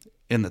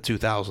in the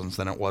 2000s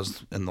than it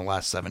was in the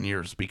last 7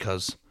 years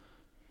because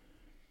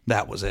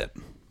that was it.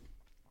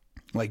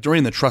 Like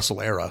during the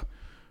Tressel era,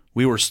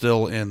 we were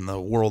still in the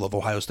world of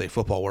Ohio State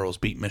football where it was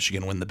beat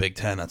Michigan, win the Big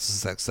Ten. That's a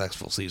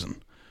successful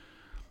season.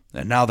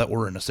 And now that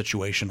we're in a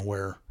situation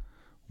where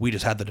we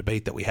just had the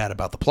debate that we had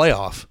about the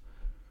playoff,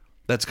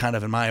 that's kind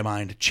of, in my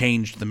mind,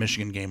 changed the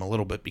Michigan game a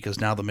little bit because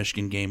now the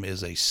Michigan game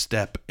is a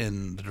step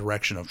in the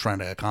direction of trying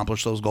to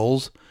accomplish those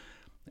goals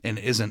and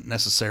isn't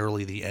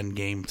necessarily the end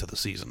game to the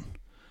season.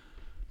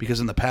 Because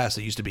in the past,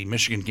 it used to be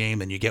Michigan game,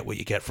 then you get what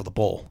you get for the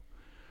bowl.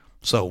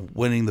 So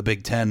winning the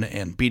Big Ten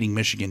and beating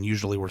Michigan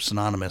usually were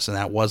synonymous, and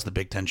that was the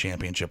Big Ten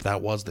championship.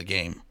 That was the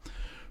game.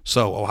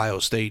 So Ohio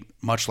State,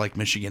 much like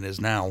Michigan is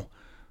now,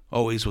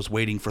 always was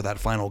waiting for that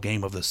final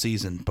game of the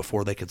season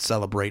before they could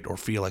celebrate or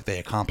feel like they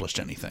accomplished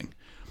anything.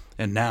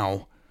 And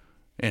now,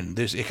 and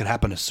this, it could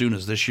happen as soon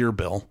as this year,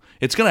 Bill.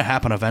 It's going to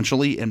happen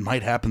eventually. It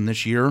might happen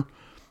this year,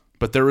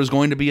 but there is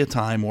going to be a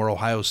time where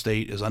Ohio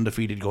State is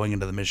undefeated going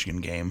into the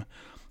Michigan game,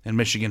 and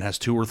Michigan has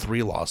 2 or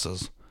 3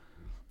 losses,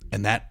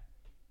 and that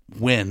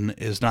win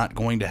is not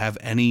going to have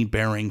any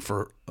bearing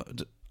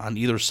on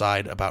either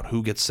side about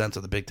who gets sent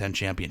to the Big Ten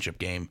championship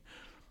game.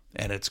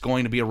 And it's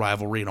going to be a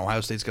rivalry, and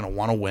Ohio State's going to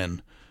want to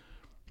win.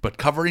 But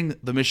covering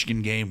the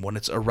Michigan game when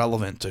it's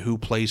irrelevant to who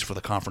plays for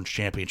the conference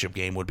championship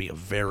game would be a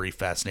very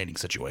fascinating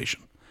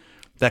situation.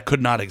 That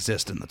could not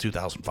exist in the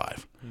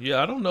 2005.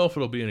 Yeah, I don't know if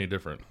it'll be any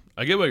different.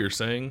 I get what you're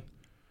saying.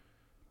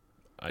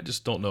 I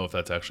just don't know if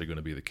that's actually going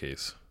to be the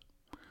case.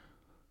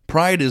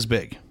 Pride is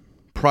big.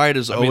 Pride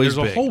is always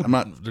big.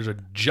 There's a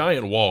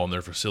giant wall in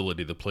their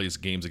facility that plays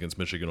games against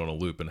Michigan on a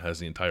loop and has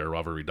the entire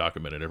rivalry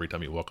documented every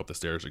time you walk up the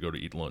stairs to go to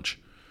eat lunch.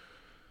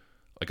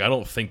 Like, I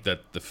don't think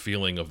that the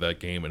feeling of that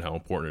game and how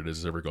important it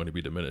is ever going to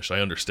be diminished.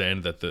 I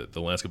understand that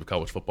the landscape of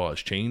college football has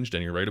changed,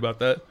 and you're right about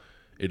that.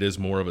 It is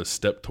more of a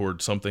step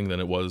towards something than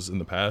it was in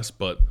the past,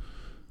 but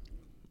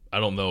I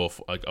don't know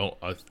if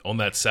on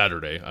that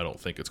Saturday, I don't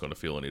think it's going to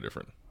feel any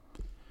different.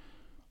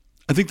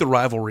 I think the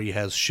rivalry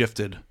has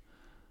shifted.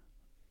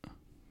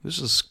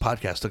 This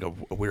podcast took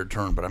a weird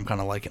turn, but I'm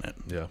kind of liking it.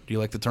 Yeah. Do you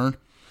like the turn?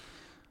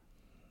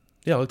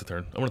 Yeah, I like the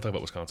turn. I want to talk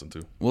about Wisconsin,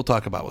 too. We'll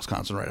talk about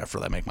Wisconsin right after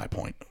I make my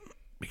point,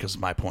 because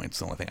my point's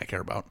the only thing I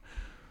care about.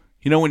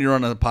 You know when you're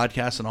on a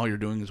podcast and all you're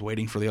doing is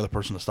waiting for the other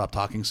person to stop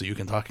talking so you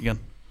can talk again?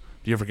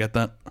 Do you ever get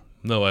that?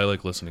 No, I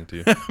like listening to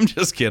you. I'm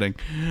just kidding.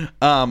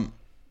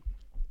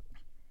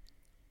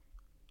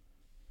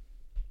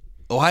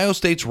 Ohio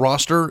State's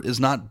roster is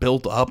not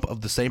built up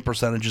of the same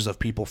percentages of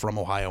people from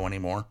Ohio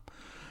anymore.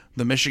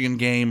 The Michigan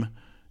game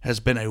has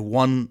been a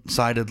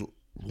one-sided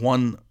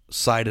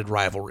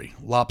rivalry,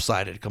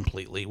 lopsided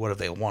completely. What have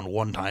they won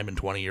one time in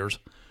 20 years?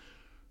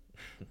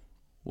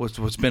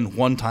 What's been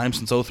one time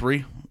since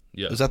 2003?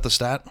 Yeah. Is that the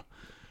stat?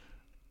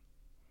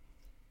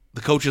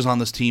 The coaches on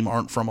this team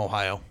aren't from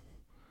Ohio.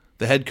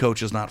 The head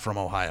coach is not from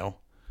Ohio.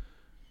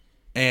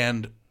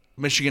 And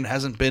Michigan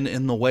hasn't been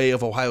in the way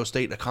of Ohio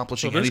State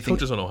accomplishing anything. There's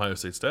coaches on Ohio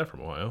State staff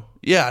from Ohio.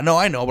 Yeah, no,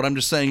 I know, but I'm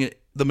just saying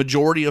the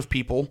majority of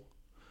people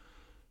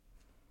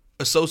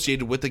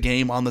associated with the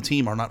game on the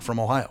team are not from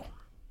Ohio.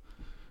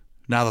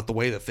 Now that the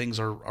way that things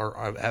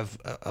have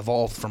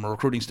evolved from a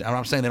recruiting standpoint, I'm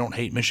not saying they don't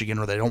hate Michigan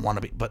or they don't want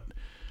to be, but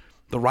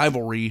the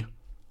rivalry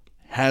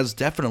has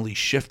definitely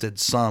shifted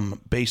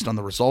some based on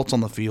the results on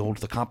the field,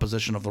 the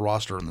composition of the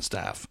roster and the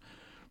staff,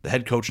 the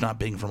head coach not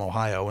being from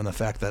Ohio, and the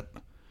fact that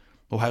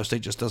Ohio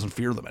State just doesn't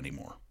fear them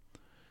anymore.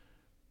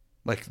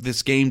 Like,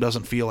 this game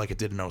doesn't feel like it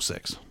did in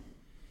 2006.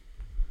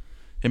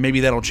 And maybe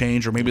that'll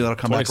change, or maybe that'll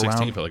come back around.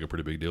 2016 felt like a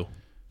pretty big deal.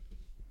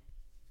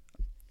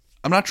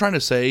 I'm not trying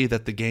to say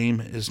that the game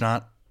is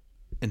not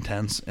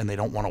intense and they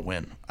don't want to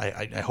win.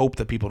 I hope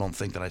that people don't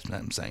think that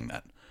I'm saying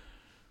that.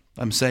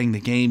 I'm saying the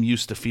game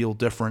used to feel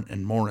different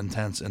and more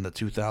intense in the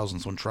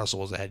 2000s when Tressel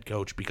was a head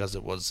coach because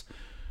it was...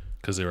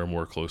 Because they were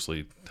more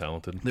closely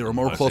talented. They were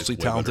more closely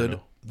talented.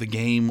 The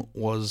game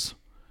was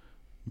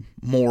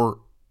more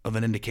of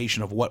an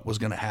indication of what was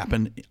going to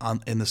happen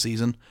in the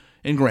season.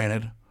 And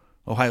granted,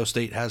 Ohio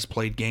State has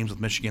played games with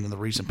Michigan in the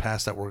recent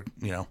past that were,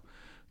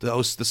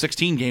 the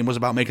 16 game was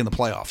about making the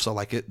playoffs. So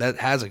that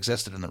has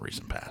existed in the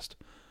recent past.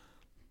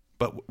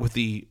 But with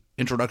the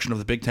introduction of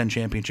the Big Ten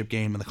championship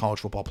game and the college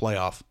football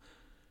playoff,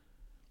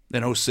 in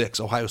 2006,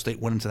 Ohio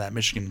State went into that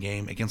Michigan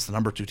game against the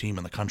number 2 team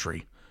in the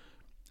country.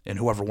 And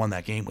whoever won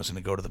that game was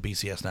going to go to the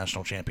BCS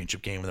National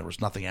Championship game, and there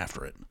was nothing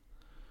after it.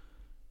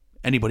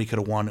 Anybody could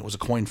have won. It was a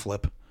coin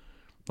flip.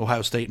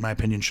 Ohio State, in my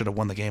opinion, should have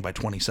won the game by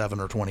 27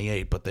 or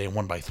 28, but they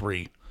won by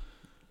 3.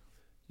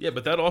 Yeah,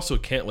 but that also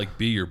can't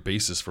be your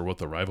basis for what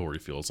the rivalry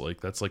feels like.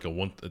 That's like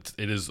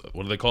it is,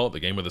 what do they call it? The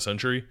game of the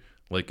century?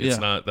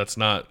 That's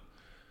not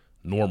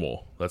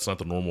normal. That's not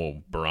the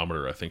normal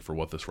barometer, I think, for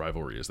what this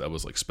rivalry is. That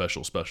was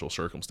special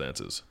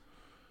circumstances.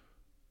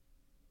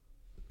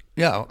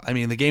 Yeah, I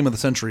mean, the game of the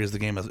century is the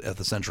game of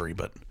the century,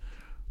 but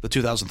the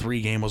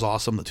 2003 game was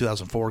awesome. The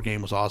 2004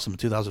 game was awesome. The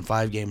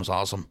 2005 game was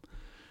awesome.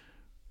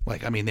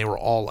 Like, I mean, they were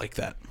all like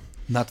that.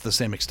 Not to the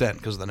same extent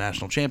because of the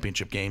national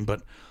championship game,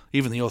 but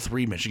even the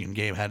 03 Michigan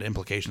game had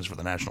implications for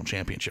the national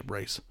championship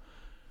race.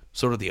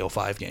 So did the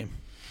 05 game.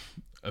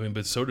 I mean,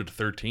 but so did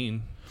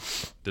 13,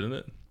 didn't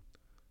it?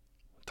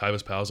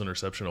 Tyvis Powell's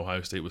interception,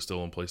 Ohio State was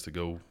still in place to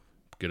go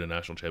get a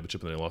national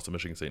championship, and they lost to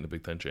Michigan State in the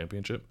Big Ten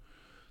championship.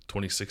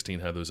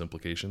 2016 had those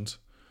implications.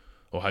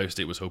 Ohio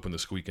State was hoping to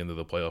squeak into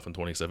the playoff in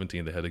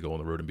 2017. They had to go on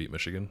the road and beat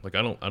Michigan. Like,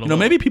 I don't know.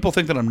 Maybe people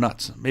think that I'm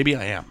nuts. Maybe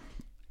I am.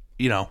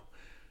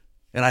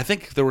 And I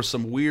think there was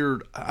some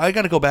weird. I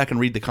got to go back and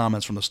read the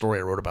comments from the story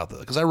I wrote about this,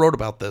 because I wrote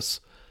about this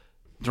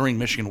during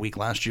Michigan Week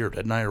last year,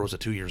 didn't I, or was it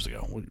 2 years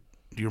ago?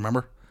 Do you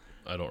remember?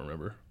 I don't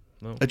remember.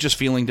 No. It's just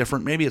feeling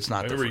different. Maybe it's not.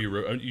 I remember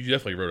different. You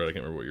definitely wrote it. I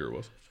can't remember what year it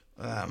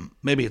was.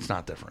 Maybe it's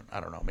not different.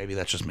 I don't know. Maybe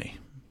that's just me.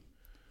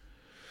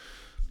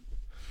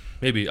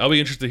 Maybe. I'll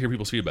be interested to hear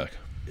people's feedback.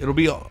 It'll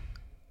be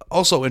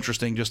also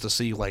interesting just to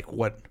see like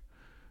what.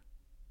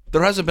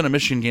 There hasn't been a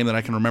Michigan game that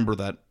I can remember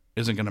that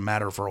isn't going to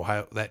matter for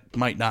Ohio. That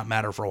might not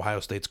matter for Ohio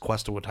State's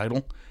quest to a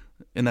title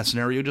in that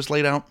scenario you just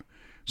laid out.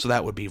 So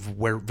that would be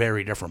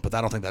very different. But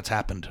I don't think that's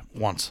happened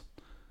once.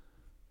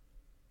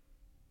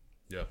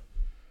 Yeah.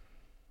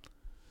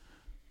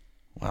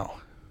 Wow.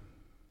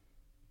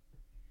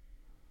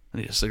 I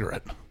need a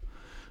cigarette.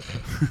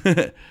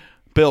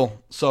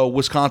 Bill, so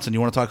Wisconsin, you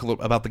want to talk a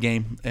little about the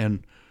game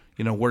and,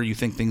 where you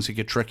think things could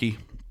get tricky?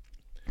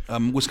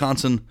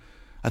 Wisconsin,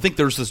 I think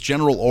there's this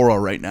general aura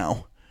right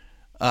now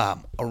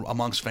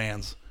amongst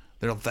fans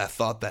that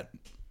thought that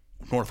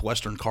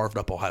Northwestern carved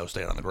up Ohio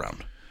State on the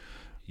ground.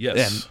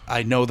 Yes. And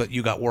I know that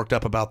you got worked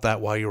up about that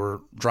while you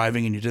were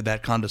driving and you did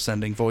that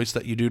condescending voice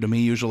that you do to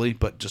me usually,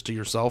 but just to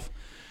yourself.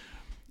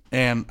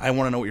 And I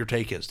want to know what your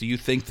take is. Do you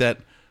think that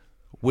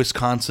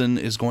Wisconsin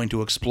is going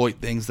to exploit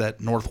things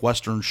that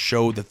Northwestern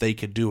showed that they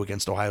could do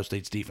against Ohio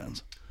State's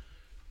defense?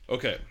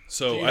 Okay,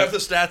 so you have the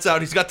stats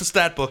out. He's got the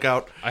stat book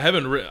out. I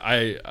haven't.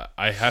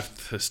 I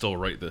have to still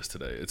write this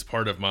today. It's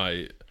part of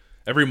my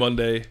every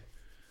Monday,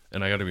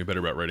 and I got to be better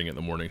about writing it in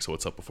the morning. So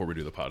it's up before we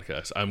do the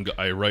podcast.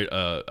 I write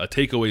a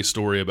takeaway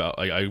story about.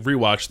 I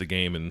rewatch the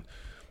game and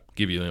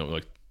give you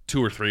like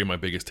 2 or 3 of my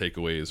biggest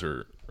takeaways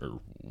or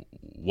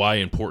why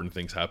important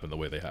things happened the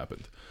way they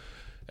happened.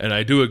 And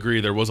I do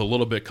agree there was a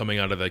little bit coming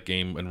out of that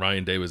game, and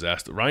Ryan Day was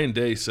asked. Ryan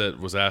Day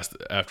was asked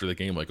after the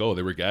game, like, "Oh,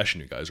 they were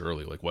gashing you guys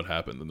early. Like, what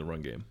happened in the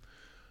run game?"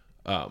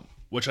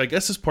 Which I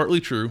guess is partly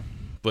true,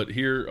 but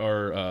here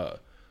are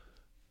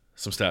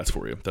some stats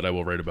for you that I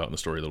will write about in the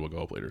story that will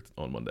go up later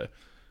on Monday.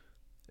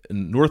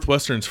 In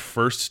Northwestern's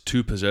first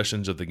 2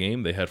 possessions of the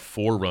game, they had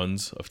 4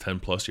 runs of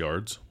 10-plus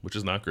yards, which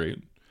is not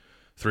great.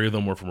 3 of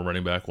them were from a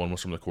running back. 1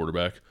 was from the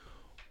quarterback.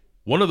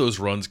 One of those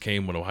runs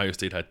came when Ohio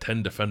State had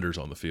 10 defenders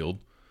on the field.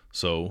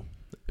 So,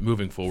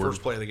 moving forward,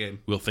 first play of the game,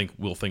 we'll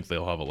think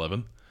they'll have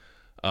 11.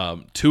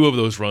 2 of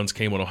those runs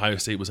came when Ohio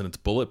State was in its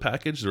bullet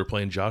package. They were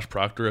playing Josh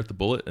Proctor at the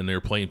bullet, and they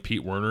were playing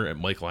Pete Werner at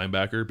Mike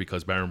linebacker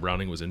because Baron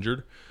Browning was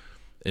injured.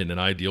 In an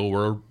ideal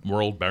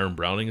world, Baron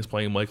Browning is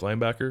playing Mike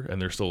linebacker,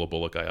 and there's still a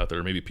bullet guy out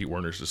there. Maybe Pete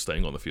Werner's just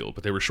staying on the field,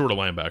 but they were short of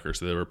linebackers,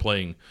 so they were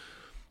playing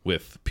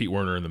with Pete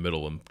Werner in the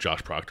middle and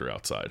Josh Proctor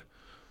outside,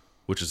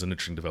 which is an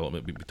interesting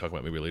development we'll be talking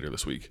about maybe later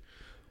this week.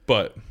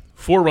 But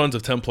 4 runs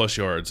of 10-plus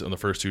yards on the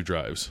first 2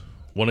 drives.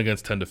 1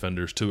 against 10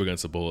 defenders, 2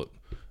 against the bullet,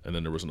 and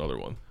then there was another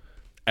one.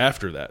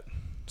 After that,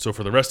 so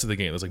for the rest of the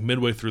game, it was like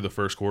midway through the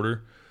first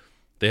quarter,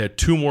 they had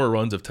 2 more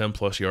runs of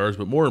 10-plus yards,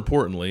 but more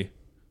importantly,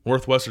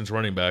 Northwestern's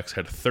running backs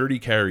had 30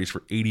 carries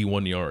for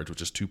 81 yards,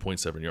 which is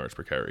 2.7 yards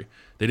per carry.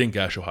 They didn't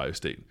gash Ohio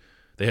State.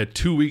 They had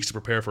 2 weeks to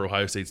prepare for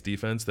Ohio State's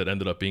defense that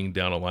ended up being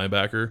down a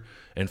linebacker,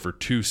 and for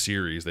 2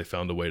 series, they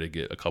found a way to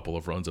get a couple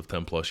of runs of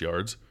 10-plus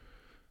yards.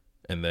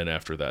 And then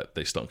after that,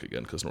 they stunk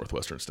again because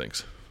Northwestern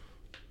stinks.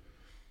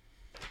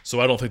 So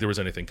I don't think there was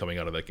anything coming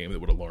out of that game that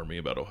would alarm me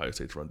about Ohio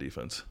State's run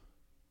defense.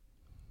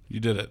 You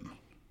did it.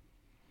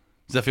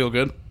 Does that feel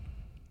good?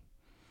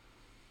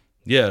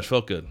 Yeah, it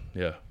felt good.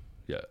 Yeah.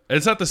 And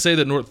it's not to say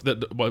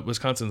that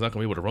Wisconsin's not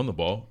going to be able to run the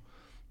ball.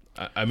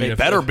 I mean, they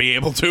better be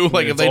able to.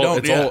 Like, if they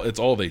don't, it's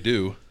all they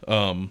do.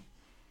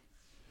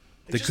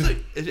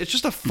 It's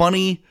just a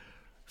funny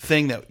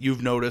thing that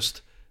you've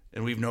noticed.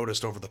 And we've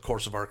noticed over the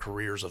course of our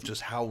careers of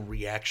just how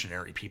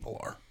reactionary people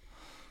are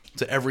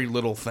to every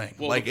little thing.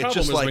 Well, like, the problem it's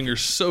just is like when you're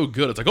so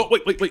good, it's like, oh,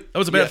 wait, that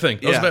was a bad thing.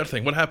 That was a bad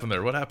thing. What happened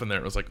there?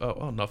 It was like,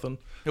 oh, nothing.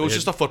 It was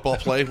just a football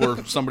play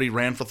where somebody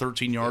ran for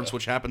 13 yards,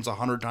 which happens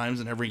 100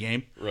 times in every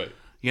game. Right.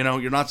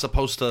 You're not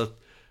supposed to.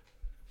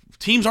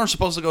 Teams aren't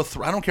supposed to go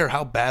through. I don't care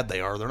how bad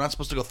they are. They're not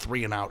supposed to go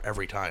 3 and out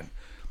every time.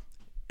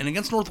 And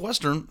against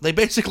Northwestern, they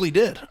basically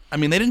did. I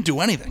mean, they didn't do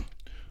anything.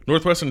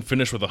 Northwestern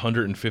finished with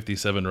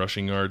 157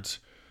 rushing yards.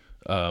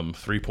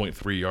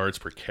 3.3 yards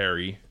per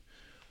carry,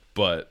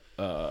 but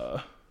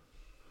what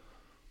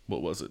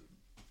was it?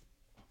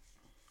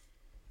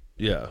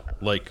 Yeah,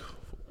 like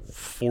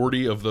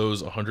 40 of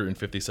those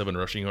 157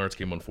 rushing yards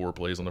came on 4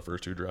 plays on the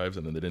first 2 drives,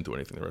 and then they didn't do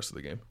anything the rest of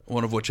the game.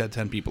 One of which had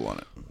 10 people on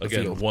it.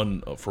 Again,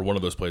 one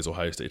of those plays,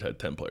 Ohio State had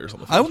 10 players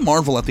on the field. I would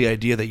marvel at the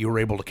idea that you were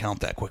able to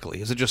count that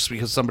quickly. Is it just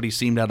because somebody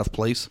seemed out of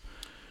place?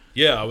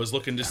 Yeah, I was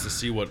looking just to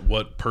see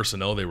what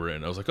personnel they were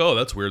in. I was like, oh,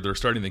 that's weird. They're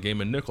starting the game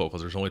in nickel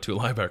because there's only 2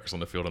 linebackers on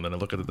the field. And then I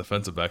look at the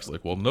defensive backs,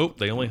 like, well, nope,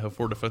 they only have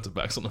 4 defensive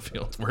backs on the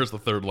field. Where's the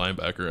 3rd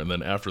linebacker? And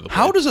then after the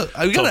how does it?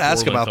 I got to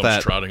ask about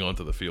that. Trotting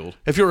onto the field.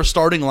 If you're a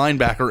starting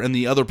linebacker and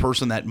the other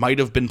person that might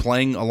have been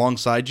playing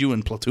alongside you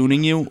and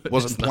platooning you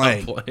wasn't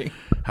playing,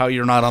 how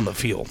you're not on the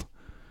field?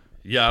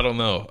 Yeah, I don't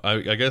know.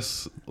 I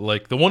guess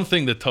like the one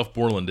thing that Tough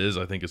Borland is,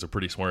 I think, is a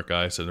pretty smart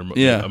guy. So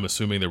I'm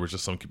assuming there was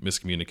just some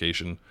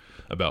miscommunication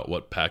about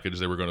what package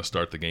they were going to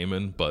start the game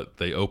in, but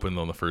they opened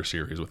on the first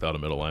series without a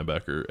middle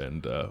linebacker,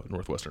 and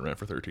Northwestern ran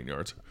for 13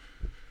 yards.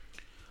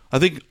 I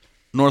think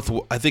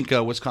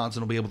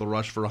Wisconsin will be able to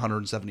rush for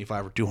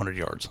 175 or 200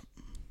 yards.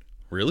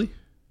 Really?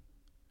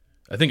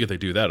 I think if they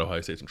do that,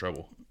 Ohio State's in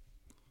trouble.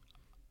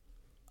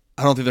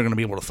 I don't think they're going to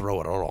be able to throw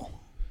it at all.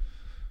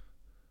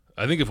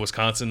 I think if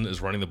Wisconsin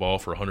is running the ball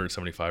for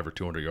 175 or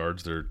 200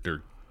 yards,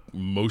 they're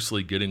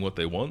mostly getting what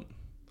they want.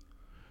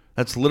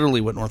 That's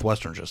literally what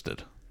Northwestern just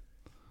did.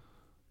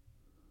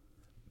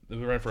 They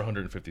ran for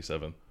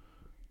 157.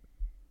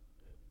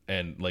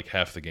 And like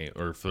half the game,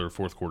 or for the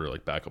fourth quarter,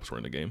 like backups were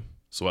in the game.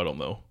 So I don't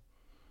know.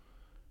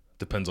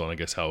 Depends on, I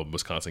guess, how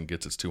Wisconsin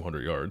gets its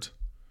 200 yards.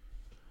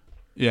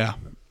 Yeah.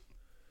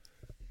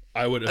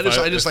 I would.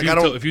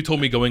 If you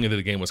told me going into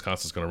the game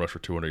Wisconsin's going to rush for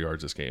 200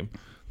 yards this game,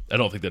 I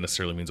don't think that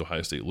necessarily means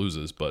Ohio State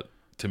loses. But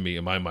to me,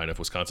 in my mind, if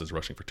Wisconsin's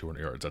rushing for 200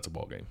 yards, that's a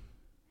ball game.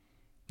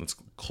 That's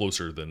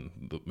closer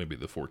than maybe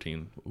the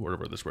 14,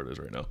 whatever the spread is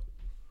right now.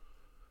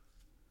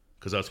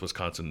 Because that's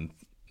Wisconsin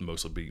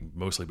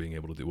mostly being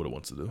able to do what it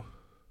wants to do.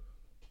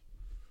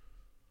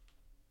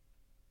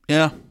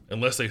 Yeah.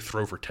 Unless they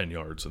throw for 10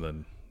 yards, and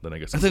then I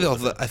guess. I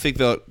think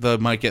they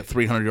might get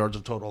 300 yards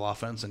of total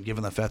offense, and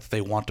given the fact that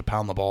they want to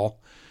pound the ball,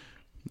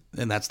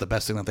 and that's the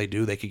best thing that they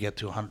do, they could get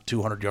to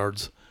 200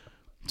 yards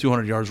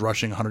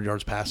rushing, 100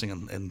 yards passing,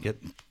 and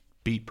get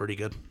beat pretty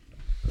good.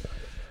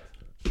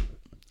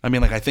 I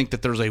mean, like, I think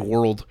that there's a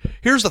world.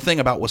 Here's the thing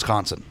about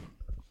Wisconsin.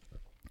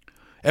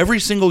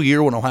 Every single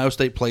year when Ohio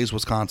State plays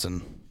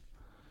Wisconsin,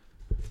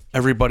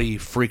 everybody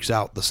freaks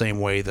out the same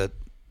way that,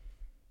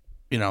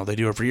 they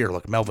do every year.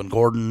 Like Melvin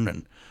Gordon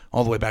and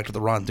all the way back to the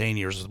Ron Dane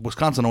years.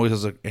 Wisconsin always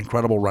has an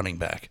incredible running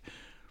back.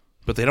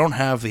 But they don't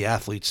have the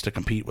athletes to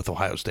compete with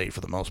Ohio State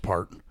for the most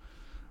part.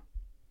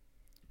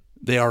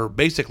 They are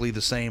basically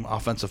the same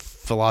offensive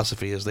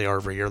philosophy as they are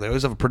every year. They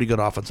always have a pretty good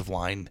offensive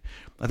line.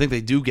 I think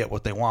they do get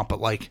what they want.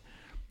 But,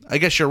 I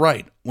guess you're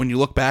right. When you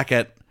look back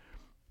at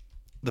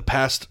the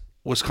past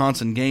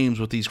Wisconsin games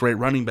with these great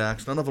running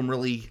backs, none of them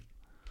really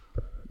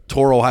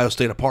tore Ohio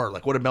State apart.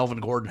 Like, what did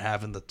Melvin Gordon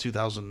have in the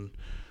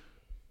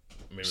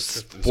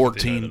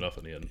 2014? Enough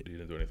in the end. He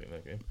didn't do anything in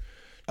that game.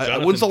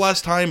 When's the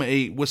last time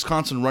a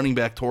Wisconsin running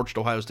back torched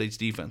Ohio State's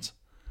defense?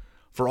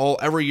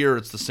 Every year,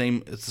 it's the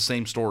same. It's the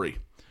same story.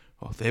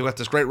 Oh, they've got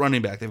this great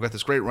running back. They've got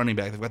this great running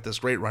back. They've got this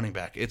great running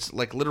back. It's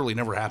literally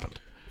never happened.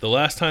 The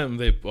last time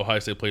Ohio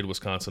State played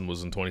Wisconsin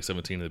was in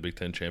 2017 in the Big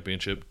Ten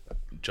Championship.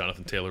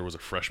 Jonathan Taylor was a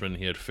freshman.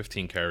 He had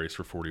 15 carries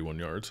for 41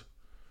 yards.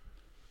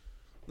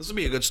 This would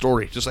be a good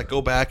story. Just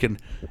go back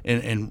and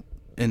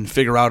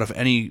figure out if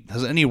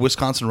any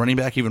Wisconsin running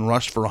back even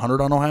rushed for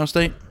 100 on Ohio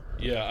State.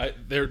 Yeah,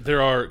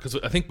 there are, because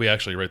I think we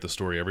actually write the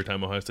story every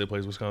time Ohio State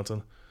plays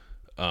Wisconsin.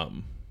 I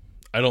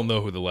don't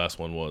know who the last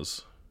one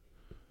was.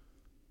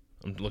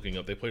 I'm looking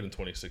up. They played in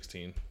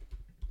 2016.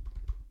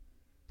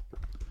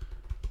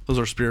 Those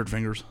are Spirit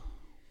Fingers.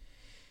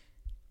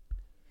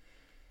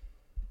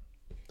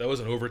 That was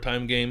an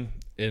overtime game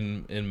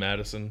in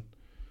Madison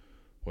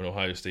when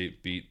Ohio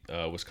State beat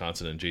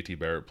Wisconsin, and J.T.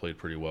 Barrett played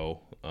pretty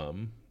well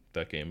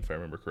that game, if I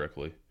remember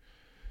correctly.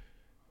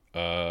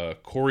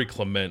 Corey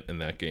Clement in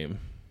that game,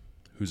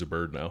 who's a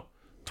Bird now,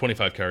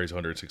 25 carries,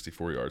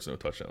 164 yards, no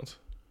touchdowns.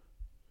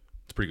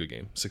 It's a pretty good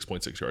game.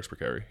 6.6 yards per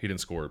carry. He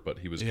didn't score, but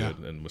he was good,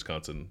 and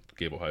Wisconsin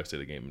gave Ohio State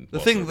a game.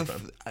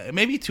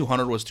 Maybe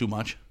 200 was too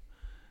much,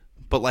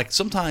 but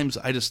sometimes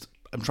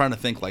I'm trying to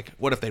think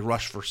what if they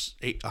rush for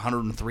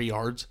 103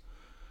 yards?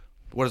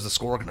 What is the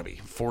score going to be?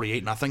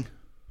 48-0?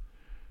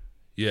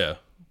 Yeah,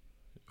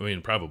 I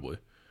mean probably.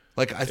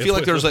 I feel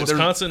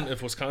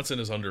if Wisconsin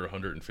is under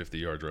 150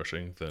 yards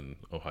rushing, then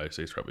Ohio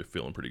State's probably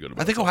feeling pretty good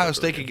about it. I think Ohio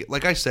State could get,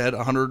 like I said,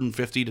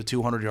 150 to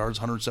 200 yards,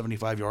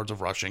 175 yards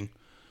of rushing,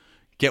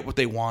 get what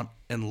they want,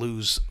 and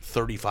lose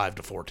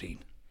 35-14.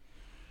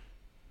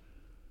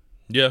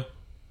 Yeah.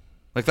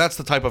 That's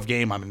the type of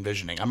game I'm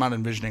envisioning. I'm not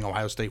envisioning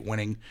Ohio State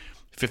winning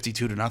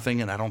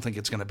 52-0, and I don't think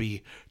it's going to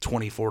be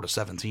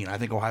 24-17. I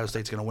think Ohio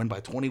State's going to win by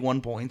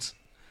 21 points,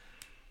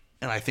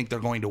 and I think they're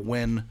going to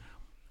win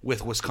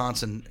with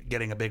Wisconsin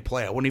getting a big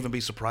play. I wouldn't even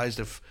be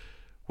surprised if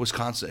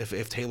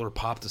Taylor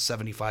popped a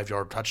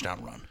 75-yard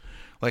touchdown run.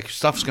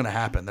 Stuff's going to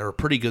happen. They're a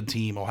pretty good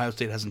team. Ohio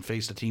State hasn't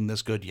faced a team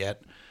this good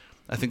yet.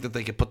 I think that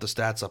they could put the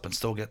stats up and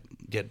still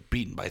get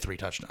beaten by 3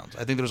 touchdowns.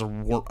 I think there's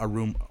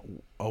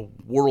a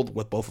world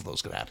with both of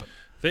those could happen.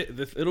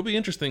 It'll be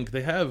interesting.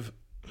 They have,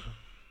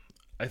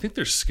 I think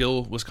their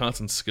skill,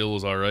 Wisconsin's skill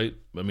is all right.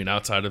 I mean,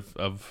 outside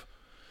of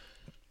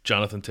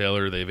Jonathan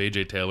Taylor, they have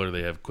A.J. Taylor,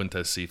 they have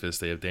Quintez Cephas,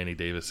 they have Danny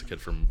Davis, a kid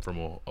from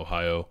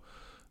Ohio.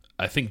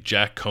 I think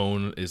Jack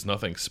Cohn is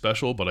nothing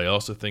special, but I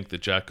also think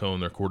that Jack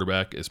Cohn, their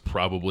quarterback, is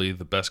probably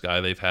the best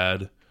guy they've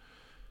had.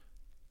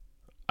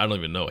 I don't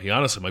even know. He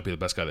honestly might be the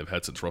best guy they've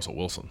had since Russell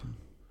Wilson.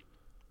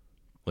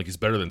 Like, he's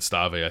better than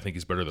Stave. I think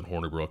he's better than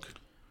Hornibrook.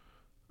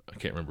 I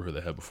can't remember who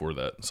they had before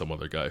that. Some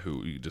other guy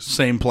who you just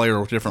same player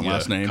with different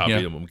last name.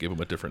 Copied him and gave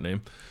him a different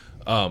name.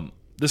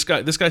 This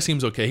guy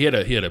seems okay. He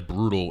had a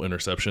brutal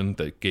interception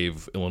that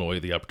gave Illinois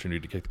the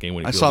opportunity to kick the game.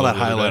 When I saw that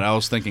highlight, I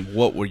was thinking,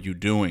 what were you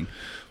doing?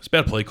 It's a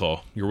bad play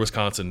call. You're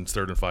Wisconsin,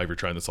 3rd and 5. You're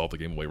trying to salt the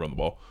game away, run the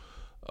ball.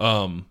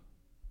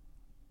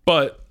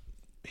 But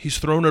he's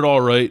thrown it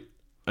all right.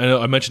 I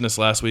know I mentioned this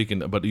last week,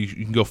 but you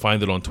can go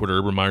find it on Twitter.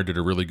 Urban Meyer did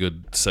a really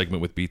good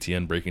segment with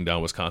BTN breaking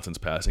down Wisconsin's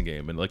passing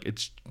game, and like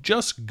it's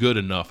just good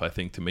enough, I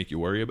think, to make you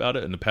worry about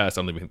it. In the past,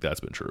 I don't even think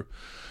that's been true.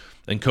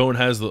 And Cohn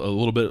has a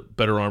little bit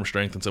better arm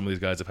strength than some of these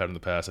guys have had in the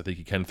past. I think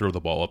he can throw the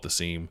ball up the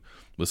seam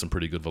with some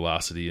pretty good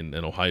velocity, and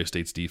Ohio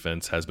State's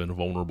defense has been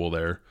vulnerable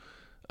there,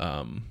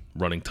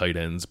 running tight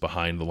ends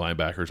behind the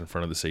linebackers in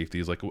front of the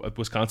safeties. Like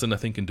Wisconsin, I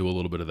think, can do a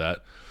little bit of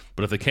that.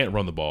 But if they can't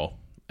run the ball,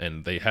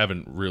 and they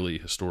haven't really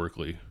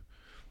historically,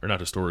 or not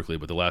historically,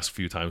 but the last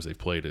few times they've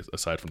played,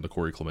 aside from the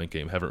Corey Clement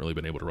game, haven't really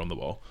been able to run the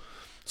ball.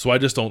 So I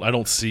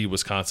don't see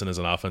Wisconsin as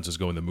an offense is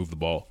going to move the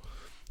ball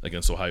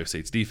against Ohio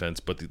State's defense.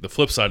 But the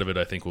flip side of it,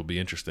 I think, will be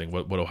interesting,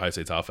 what Ohio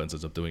State's offense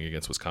ends up doing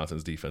against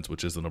Wisconsin's defense,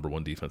 which is the number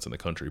 1 defense in the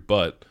country.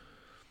 But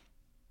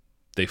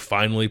they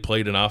finally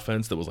played an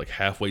offense that was like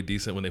halfway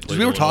decent when they played.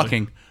 We were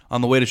talking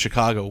on the way to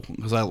Chicago,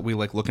 because we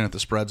like looking at the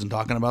spreads and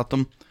talking about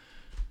them.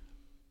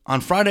 On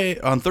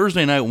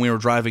Thursday night when we were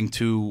driving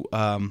to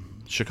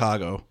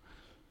Chicago,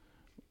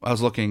 I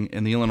was looking,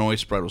 and the Illinois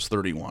spread was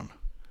 31.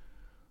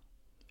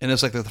 And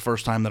it's like the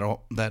first time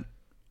that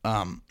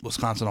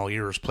Wisconsin all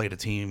year has played a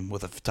team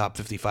with a top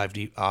 55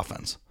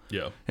 offense.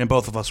 Yeah. And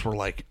both of us were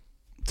like,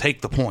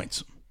 take the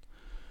points.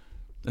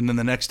 And then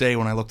the next day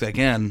when I looked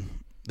again,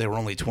 they were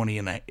only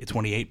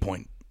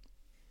 28-point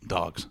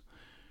dogs.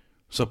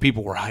 So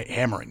people were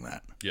hammering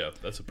that. Yeah,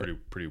 that's a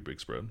pretty big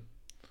spread.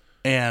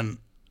 And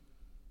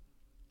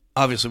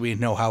obviously we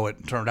know how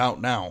it turned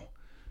out now.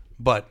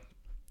 But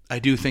I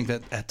do think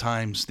that at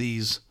times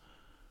these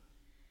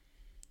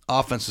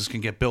offenses can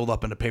get built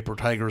up into paper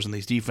tigers in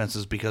these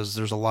defenses because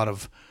there's a lot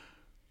of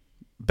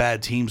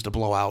bad teams to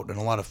blow out and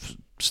a lot of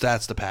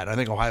stats to pad. I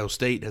think Ohio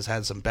State has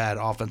had some bad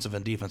offensive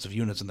and defensive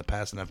units in the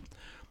past and have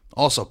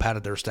also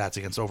padded their stats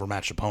against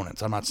overmatched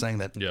opponents. I'm not saying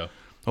that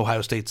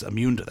Ohio State's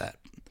immune to that.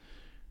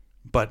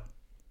 But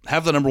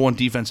have the number 1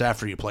 defense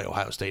after you play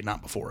Ohio State,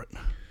 not before it.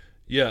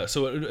 Yeah,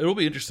 so it'll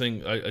be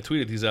interesting. I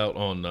tweeted these out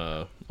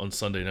on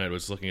Sunday night. I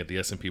was looking at the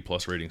S&P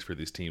Plus ratings for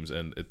these teams,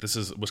 and this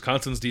is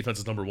Wisconsin's defense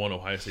is number 1,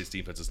 Ohio State's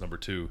defense is number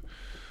 2,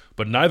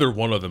 but neither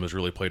one of them has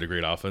really played a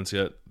great offense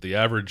yet. The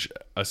average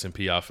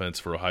S&P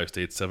offense for Ohio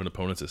State's 7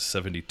 opponents is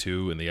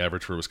 72, and the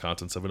average for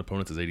Wisconsin's 7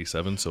 opponents is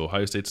 87. So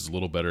Ohio State's is a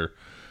little better.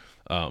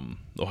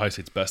 Ohio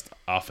State's best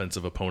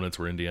offensive opponents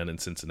were Indiana and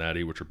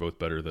Cincinnati, which are both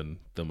better than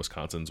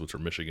Wisconsin's, which are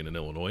Michigan and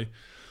Illinois.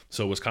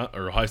 So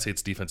Ohio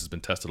State's defense has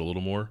been tested a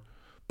little more.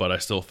 But I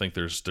still think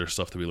there's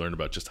stuff to be learned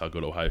about just how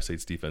good Ohio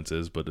State's defense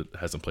is, but it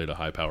hasn't played a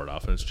high-powered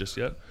offense just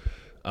yet.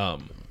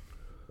 I'm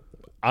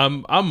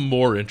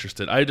more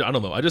interested. I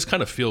don't know. I just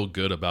kind of feel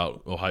good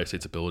about Ohio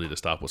State's ability to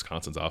stop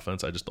Wisconsin's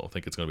offense. I just don't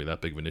think it's going to be that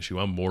big of an issue.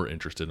 I'm more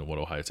interested in what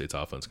Ohio State's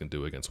offense can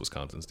do against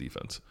Wisconsin's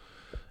defense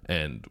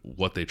and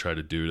what they try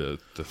to do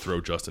to throw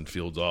Justin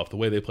Fields off. The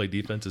way they play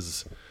defense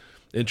is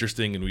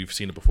interesting, and we've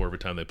seen it before every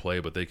time they play,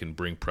 but they can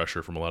bring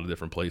pressure from a lot of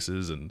different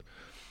places, and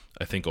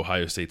I think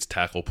Ohio State's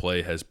tackle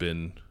play has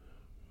been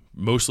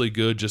mostly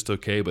good, just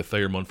okay, but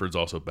Thayer Munford's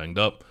also banged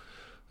up.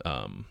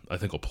 I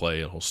think he'll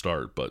play and he'll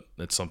start, but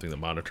it's something to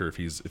monitor if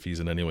he's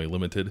in any way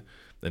limited,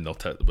 and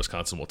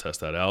Wisconsin will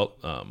test that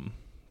out.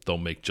 They'll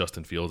make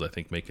Justin Fields, I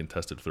think, make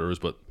contested throws,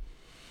 but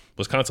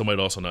Wisconsin might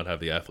also not have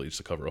the athletes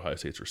to cover Ohio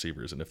State's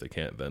receivers, and if they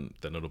can't, then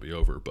it'll be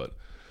over. But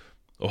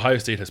Ohio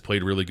State has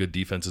played really good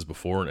defenses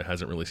before, and it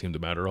hasn't really seemed to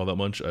matter all that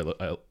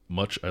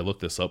much. I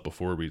looked this up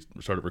before we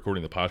started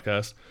recording the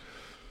podcast.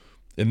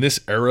 In this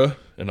era,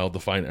 and I'll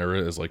define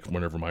era as like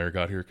whenever Meyer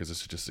got here because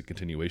this is just a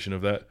continuation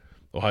of that,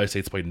 Ohio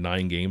State's played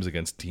 9 games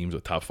against teams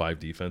with top 5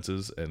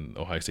 defenses, and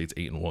Ohio State's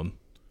 8-1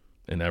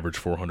 and averaged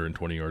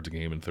 420 yards a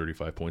game and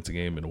 35 points a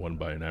game and won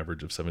by an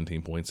average of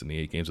 17 points in the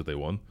 8 games that they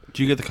won. Did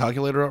you get the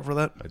calculator out for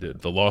that? I did.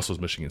 The loss was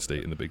Michigan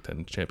State in the Big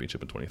Ten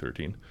Championship in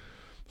 2013,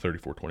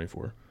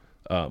 34-24.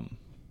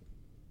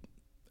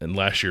 And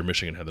last year,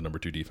 Michigan had the number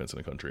 2 defense in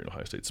the country, and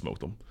Ohio State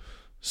smoked them.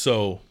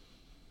 So,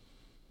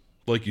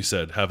 like you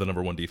said, have the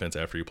number 1 defense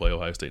after you play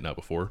Ohio State, not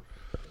before.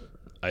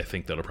 I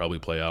think that'll probably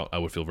play out. I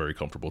would feel very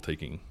comfortable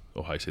taking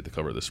Ohio State to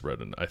cover this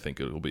spread, and I think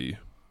it'll be,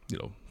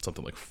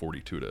 something like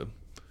 42-10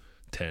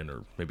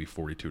 or maybe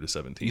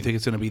 42-17. You think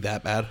it's going to be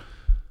that bad?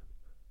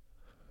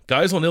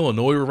 Guys on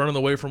Illinois were running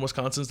away from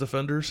Wisconsin's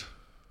defenders,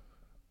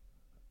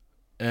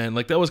 and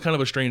that was kind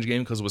of a strange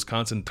game because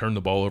Wisconsin turned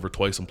the ball over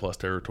twice in plus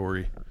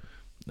territory,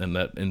 and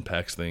that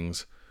impacts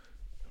things.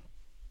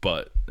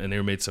 and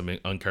they made some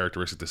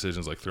uncharacteristic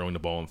decisions like throwing the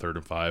ball on 3rd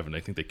and 5, and I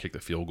think they kicked a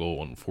field goal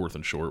on 4th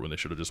and short when they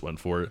should have just went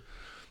for it.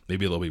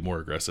 Maybe a little bit more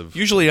aggressive.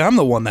 Usually I'm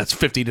the one that's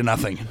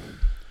 50-0.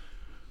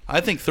 I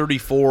think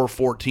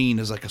 34-14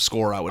 is like a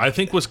score I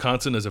think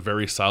Wisconsin is a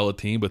very solid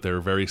team, but they're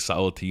a very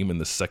solid team in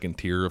the second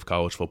tier of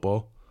college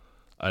football.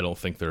 I don't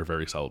think they're a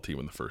very solid team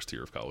in the first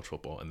tier of college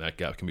football, and that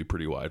gap can be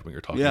pretty wide when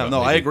you're talking about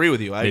I agree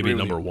with you. Maybe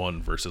number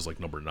 1 versus like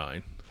number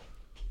 9.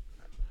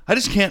 I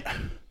just can't.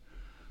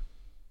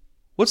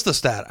 What's the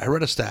stat? I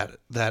read a stat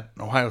that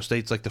Ohio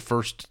State's like the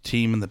first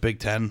team in the Big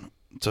Ten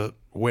to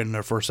win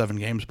their first 7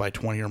 games by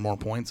 20 or more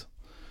points.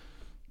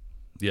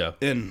 Yeah.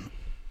 In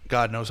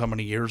God knows how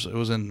many years. It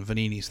was in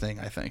Vanini's thing,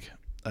 I think.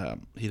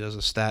 He does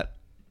a stat.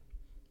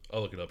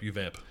 I'll look it up. You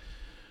vamp.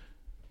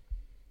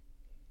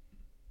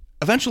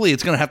 Eventually,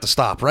 it's going to have to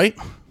stop, right?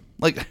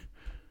 Like,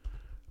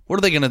 what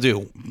are they going to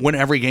do? Win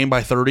every game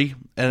by 30?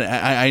 And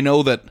I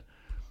know that,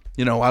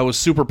 I was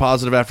super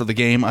positive after the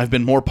game. I've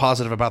been more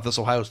positive about this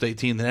Ohio State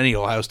team than any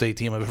Ohio State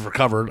team I've ever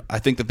covered. I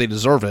think that they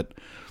deserve it.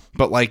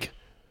 But,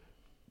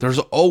 there's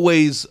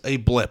always a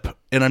blip,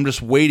 and I'm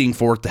just waiting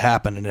for it to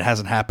happen, and it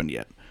hasn't happened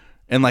yet.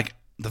 And,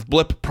 the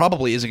blip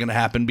probably isn't going to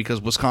happen because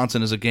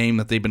Wisconsin is a game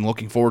that they've been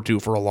looking forward to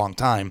for a long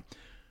time.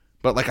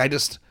 But,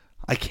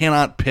 I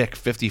cannot pick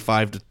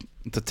 55-10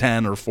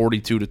 or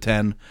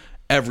 42-10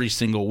 every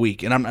single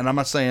week. And I'm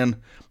not saying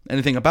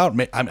anything about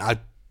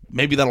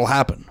maybe that'll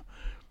happen.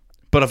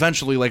 But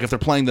eventually, if they're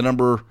playing the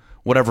number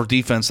whatever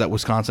defense that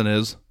Wisconsin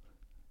is,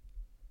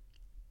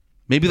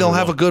 maybe they'll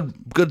have a good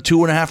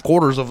 2.5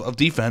 quarters of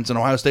defense, and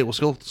Ohio State will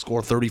still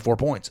score 34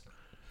 points.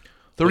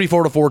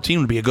 34-14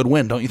 would be a good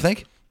win, don't you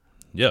think?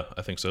 Yeah,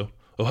 I think so.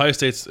 Ohio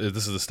State's,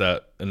 this is the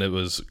stat, and it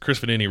was Chris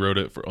Vanini wrote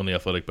it on The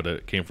Athletic, but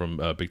it came from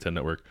Big Ten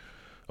Network.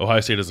 Ohio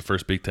State is the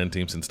first Big Ten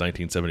team since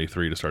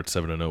 1973 to start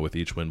 7-0 with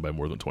each win by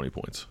more than 20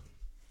 points.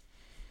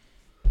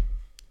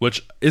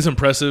 Which is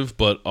impressive,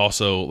 but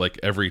also,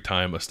 every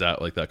time a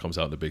stat like that comes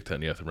out in the Big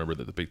Ten, you have to remember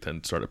that the Big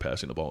Ten started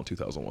passing the ball in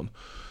 2001.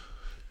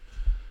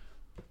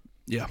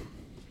 Yeah.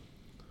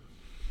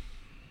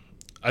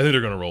 I think they're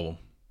going to roll them.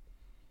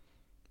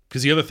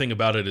 Because the other thing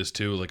about it is,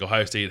 too,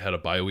 Ohio State had a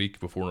bye week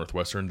before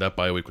Northwestern. That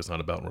bye week was not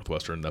about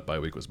Northwestern. That bye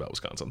week was about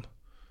Wisconsin.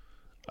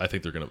 I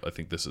think they're going to – I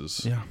think this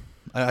is – Yeah.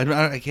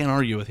 I can't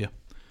argue with you.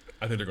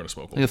 I think they're going to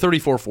smoke them.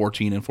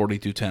 34-14 and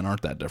 42-10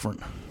 aren't that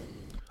different.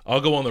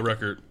 I'll go on the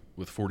record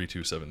with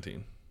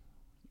 42-17.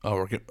 Oh,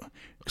 we're good.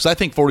 Because I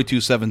think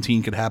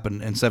 42-17 could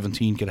happen, and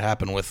 17 could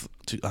happen with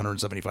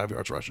 175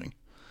 yards rushing.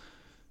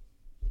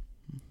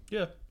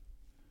 Yeah.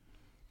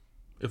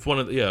 If one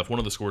of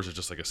the scores is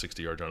just like a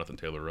 60-yard Jonathan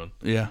Taylor run.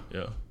 Yeah.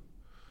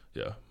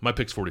 Yeah. My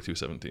pick's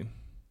 42-17.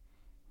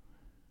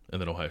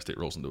 And then Ohio State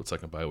rolls into its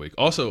second bye week.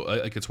 Also,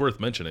 it's worth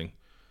mentioning,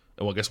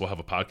 and I guess we'll have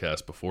a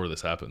podcast before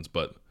this happens,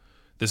 but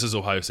this is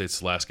Ohio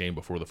State's last game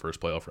before the first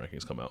playoff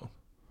rankings come out.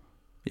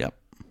 Yep.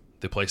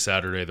 They play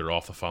Saturday, they're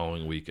off the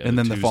following week, and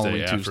then the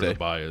following after Tuesday the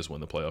bye is when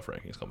the playoff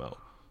rankings come out.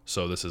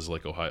 So this is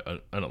Ohio.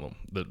 I don't know.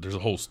 There's a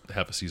whole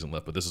half a season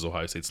left, but this is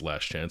Ohio State's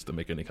last chance to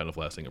make any kind of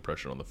lasting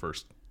impression on the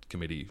first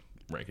committee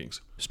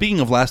rankings. Speaking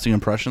of lasting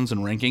impressions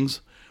and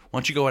rankings, why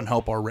don't you go ahead and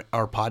help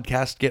our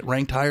podcast get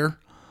ranked higher?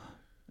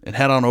 And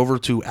head on over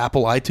to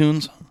Apple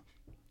iTunes,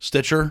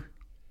 Stitcher,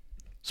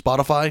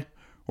 Spotify,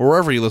 or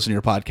wherever you listen to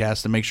your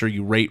podcast, and make sure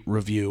you rate,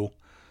 review,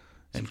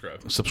 and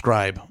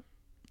subscribe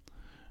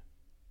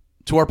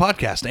to our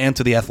podcast and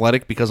to The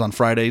Athletic, because on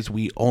Fridays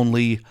we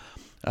only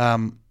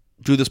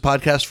do this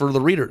podcast for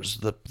the readers,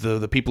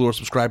 the people who are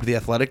subscribed to The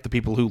Athletic, the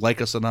people who like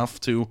us enough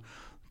to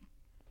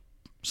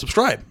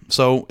subscribe.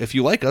 So if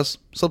you like us,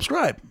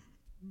 subscribe.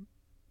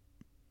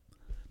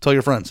 Tell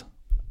your friends.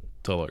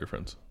 Tell all your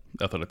friends.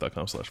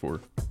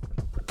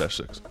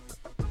 Athletic.com/4-6.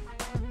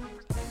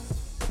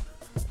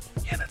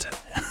 Yeah, that's it.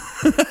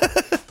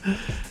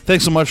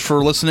 Thanks so much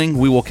for listening.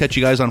 We will catch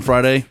you guys on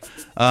Friday.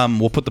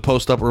 We'll put the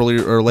post up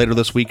earlier or later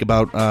this week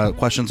about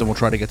questions, and we'll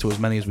try to get to as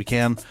many as we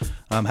can.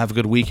 Have a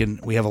good week, and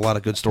we have a lot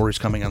of good stories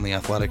coming on The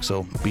Athletic,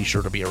 so be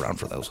sure to be around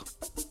for those.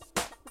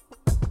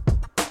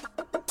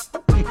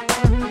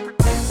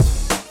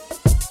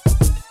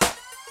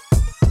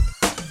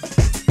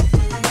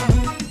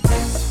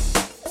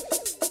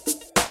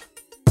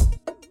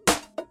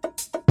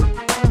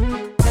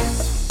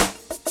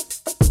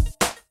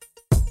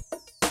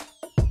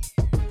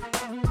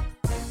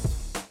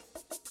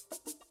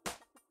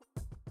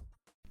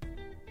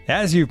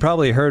 As you've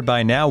probably heard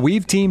by now,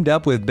 we've teamed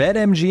up with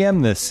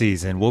BetMGM this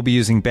season. We'll be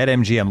using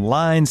BetMGM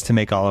lines to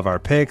make all of our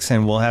picks,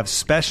 and we'll have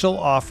special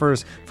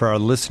offers for our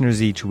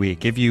listeners each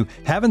week. If you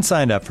haven't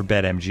signed up for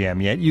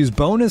BetMGM yet, use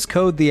bonus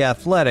code The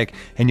Athletic,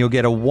 and you'll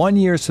get a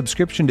 1-year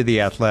subscription to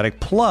The Athletic,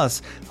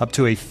 plus up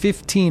to a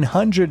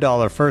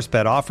 $1,500 first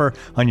bet offer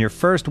on your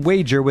first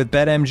wager with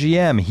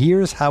BetMGM.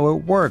 Here's how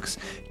it works.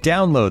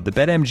 Download the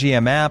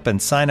BetMGM app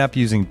and sign up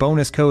using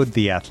bonus code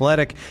The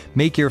Athletic.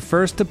 Make your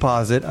first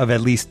deposit of at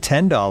least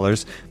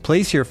 $10.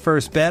 Place your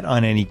first bet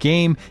on any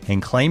game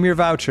and claim your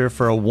voucher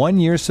for a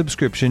 1-year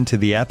subscription to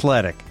The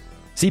Athletic.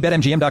 See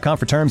BetMGM.com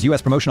for terms.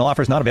 U.S. promotional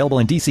offers not available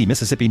in D.C.,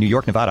 Mississippi, New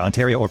York, Nevada,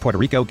 Ontario, or Puerto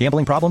Rico.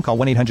 Gambling problem? Call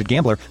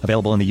 1-800-GAMBLER.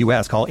 Available in the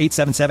U.S. Call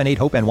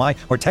 877-8-HOPE-NY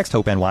or text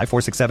HOPE-NY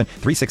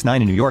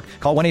 467-369 in New York.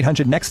 Call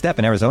 1-800-NEXT-STEP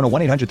in Arizona.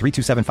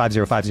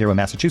 1-800-327-5050 in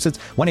Massachusetts.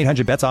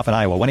 1-800-BETS-OFF in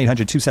Iowa.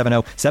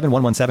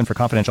 1-800-270-7117 for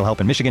confidential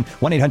help in Michigan.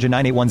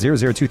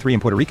 1-800-981-0023 in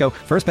Puerto Rico.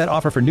 First bet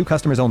offer for new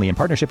customers only in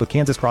partnership with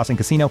Kansas Crossing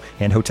Casino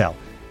and Hotel.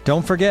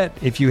 Don't forget,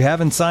 if you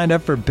haven't signed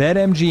up for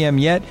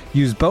BetMGM yet,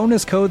 use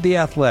bonus code The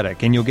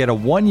Athletic, and you'll get a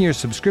 1-year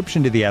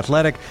subscription to The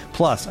Athletic,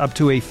 plus up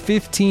to a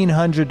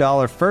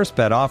 $1,500 first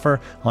bet offer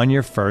on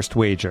your first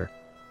wager.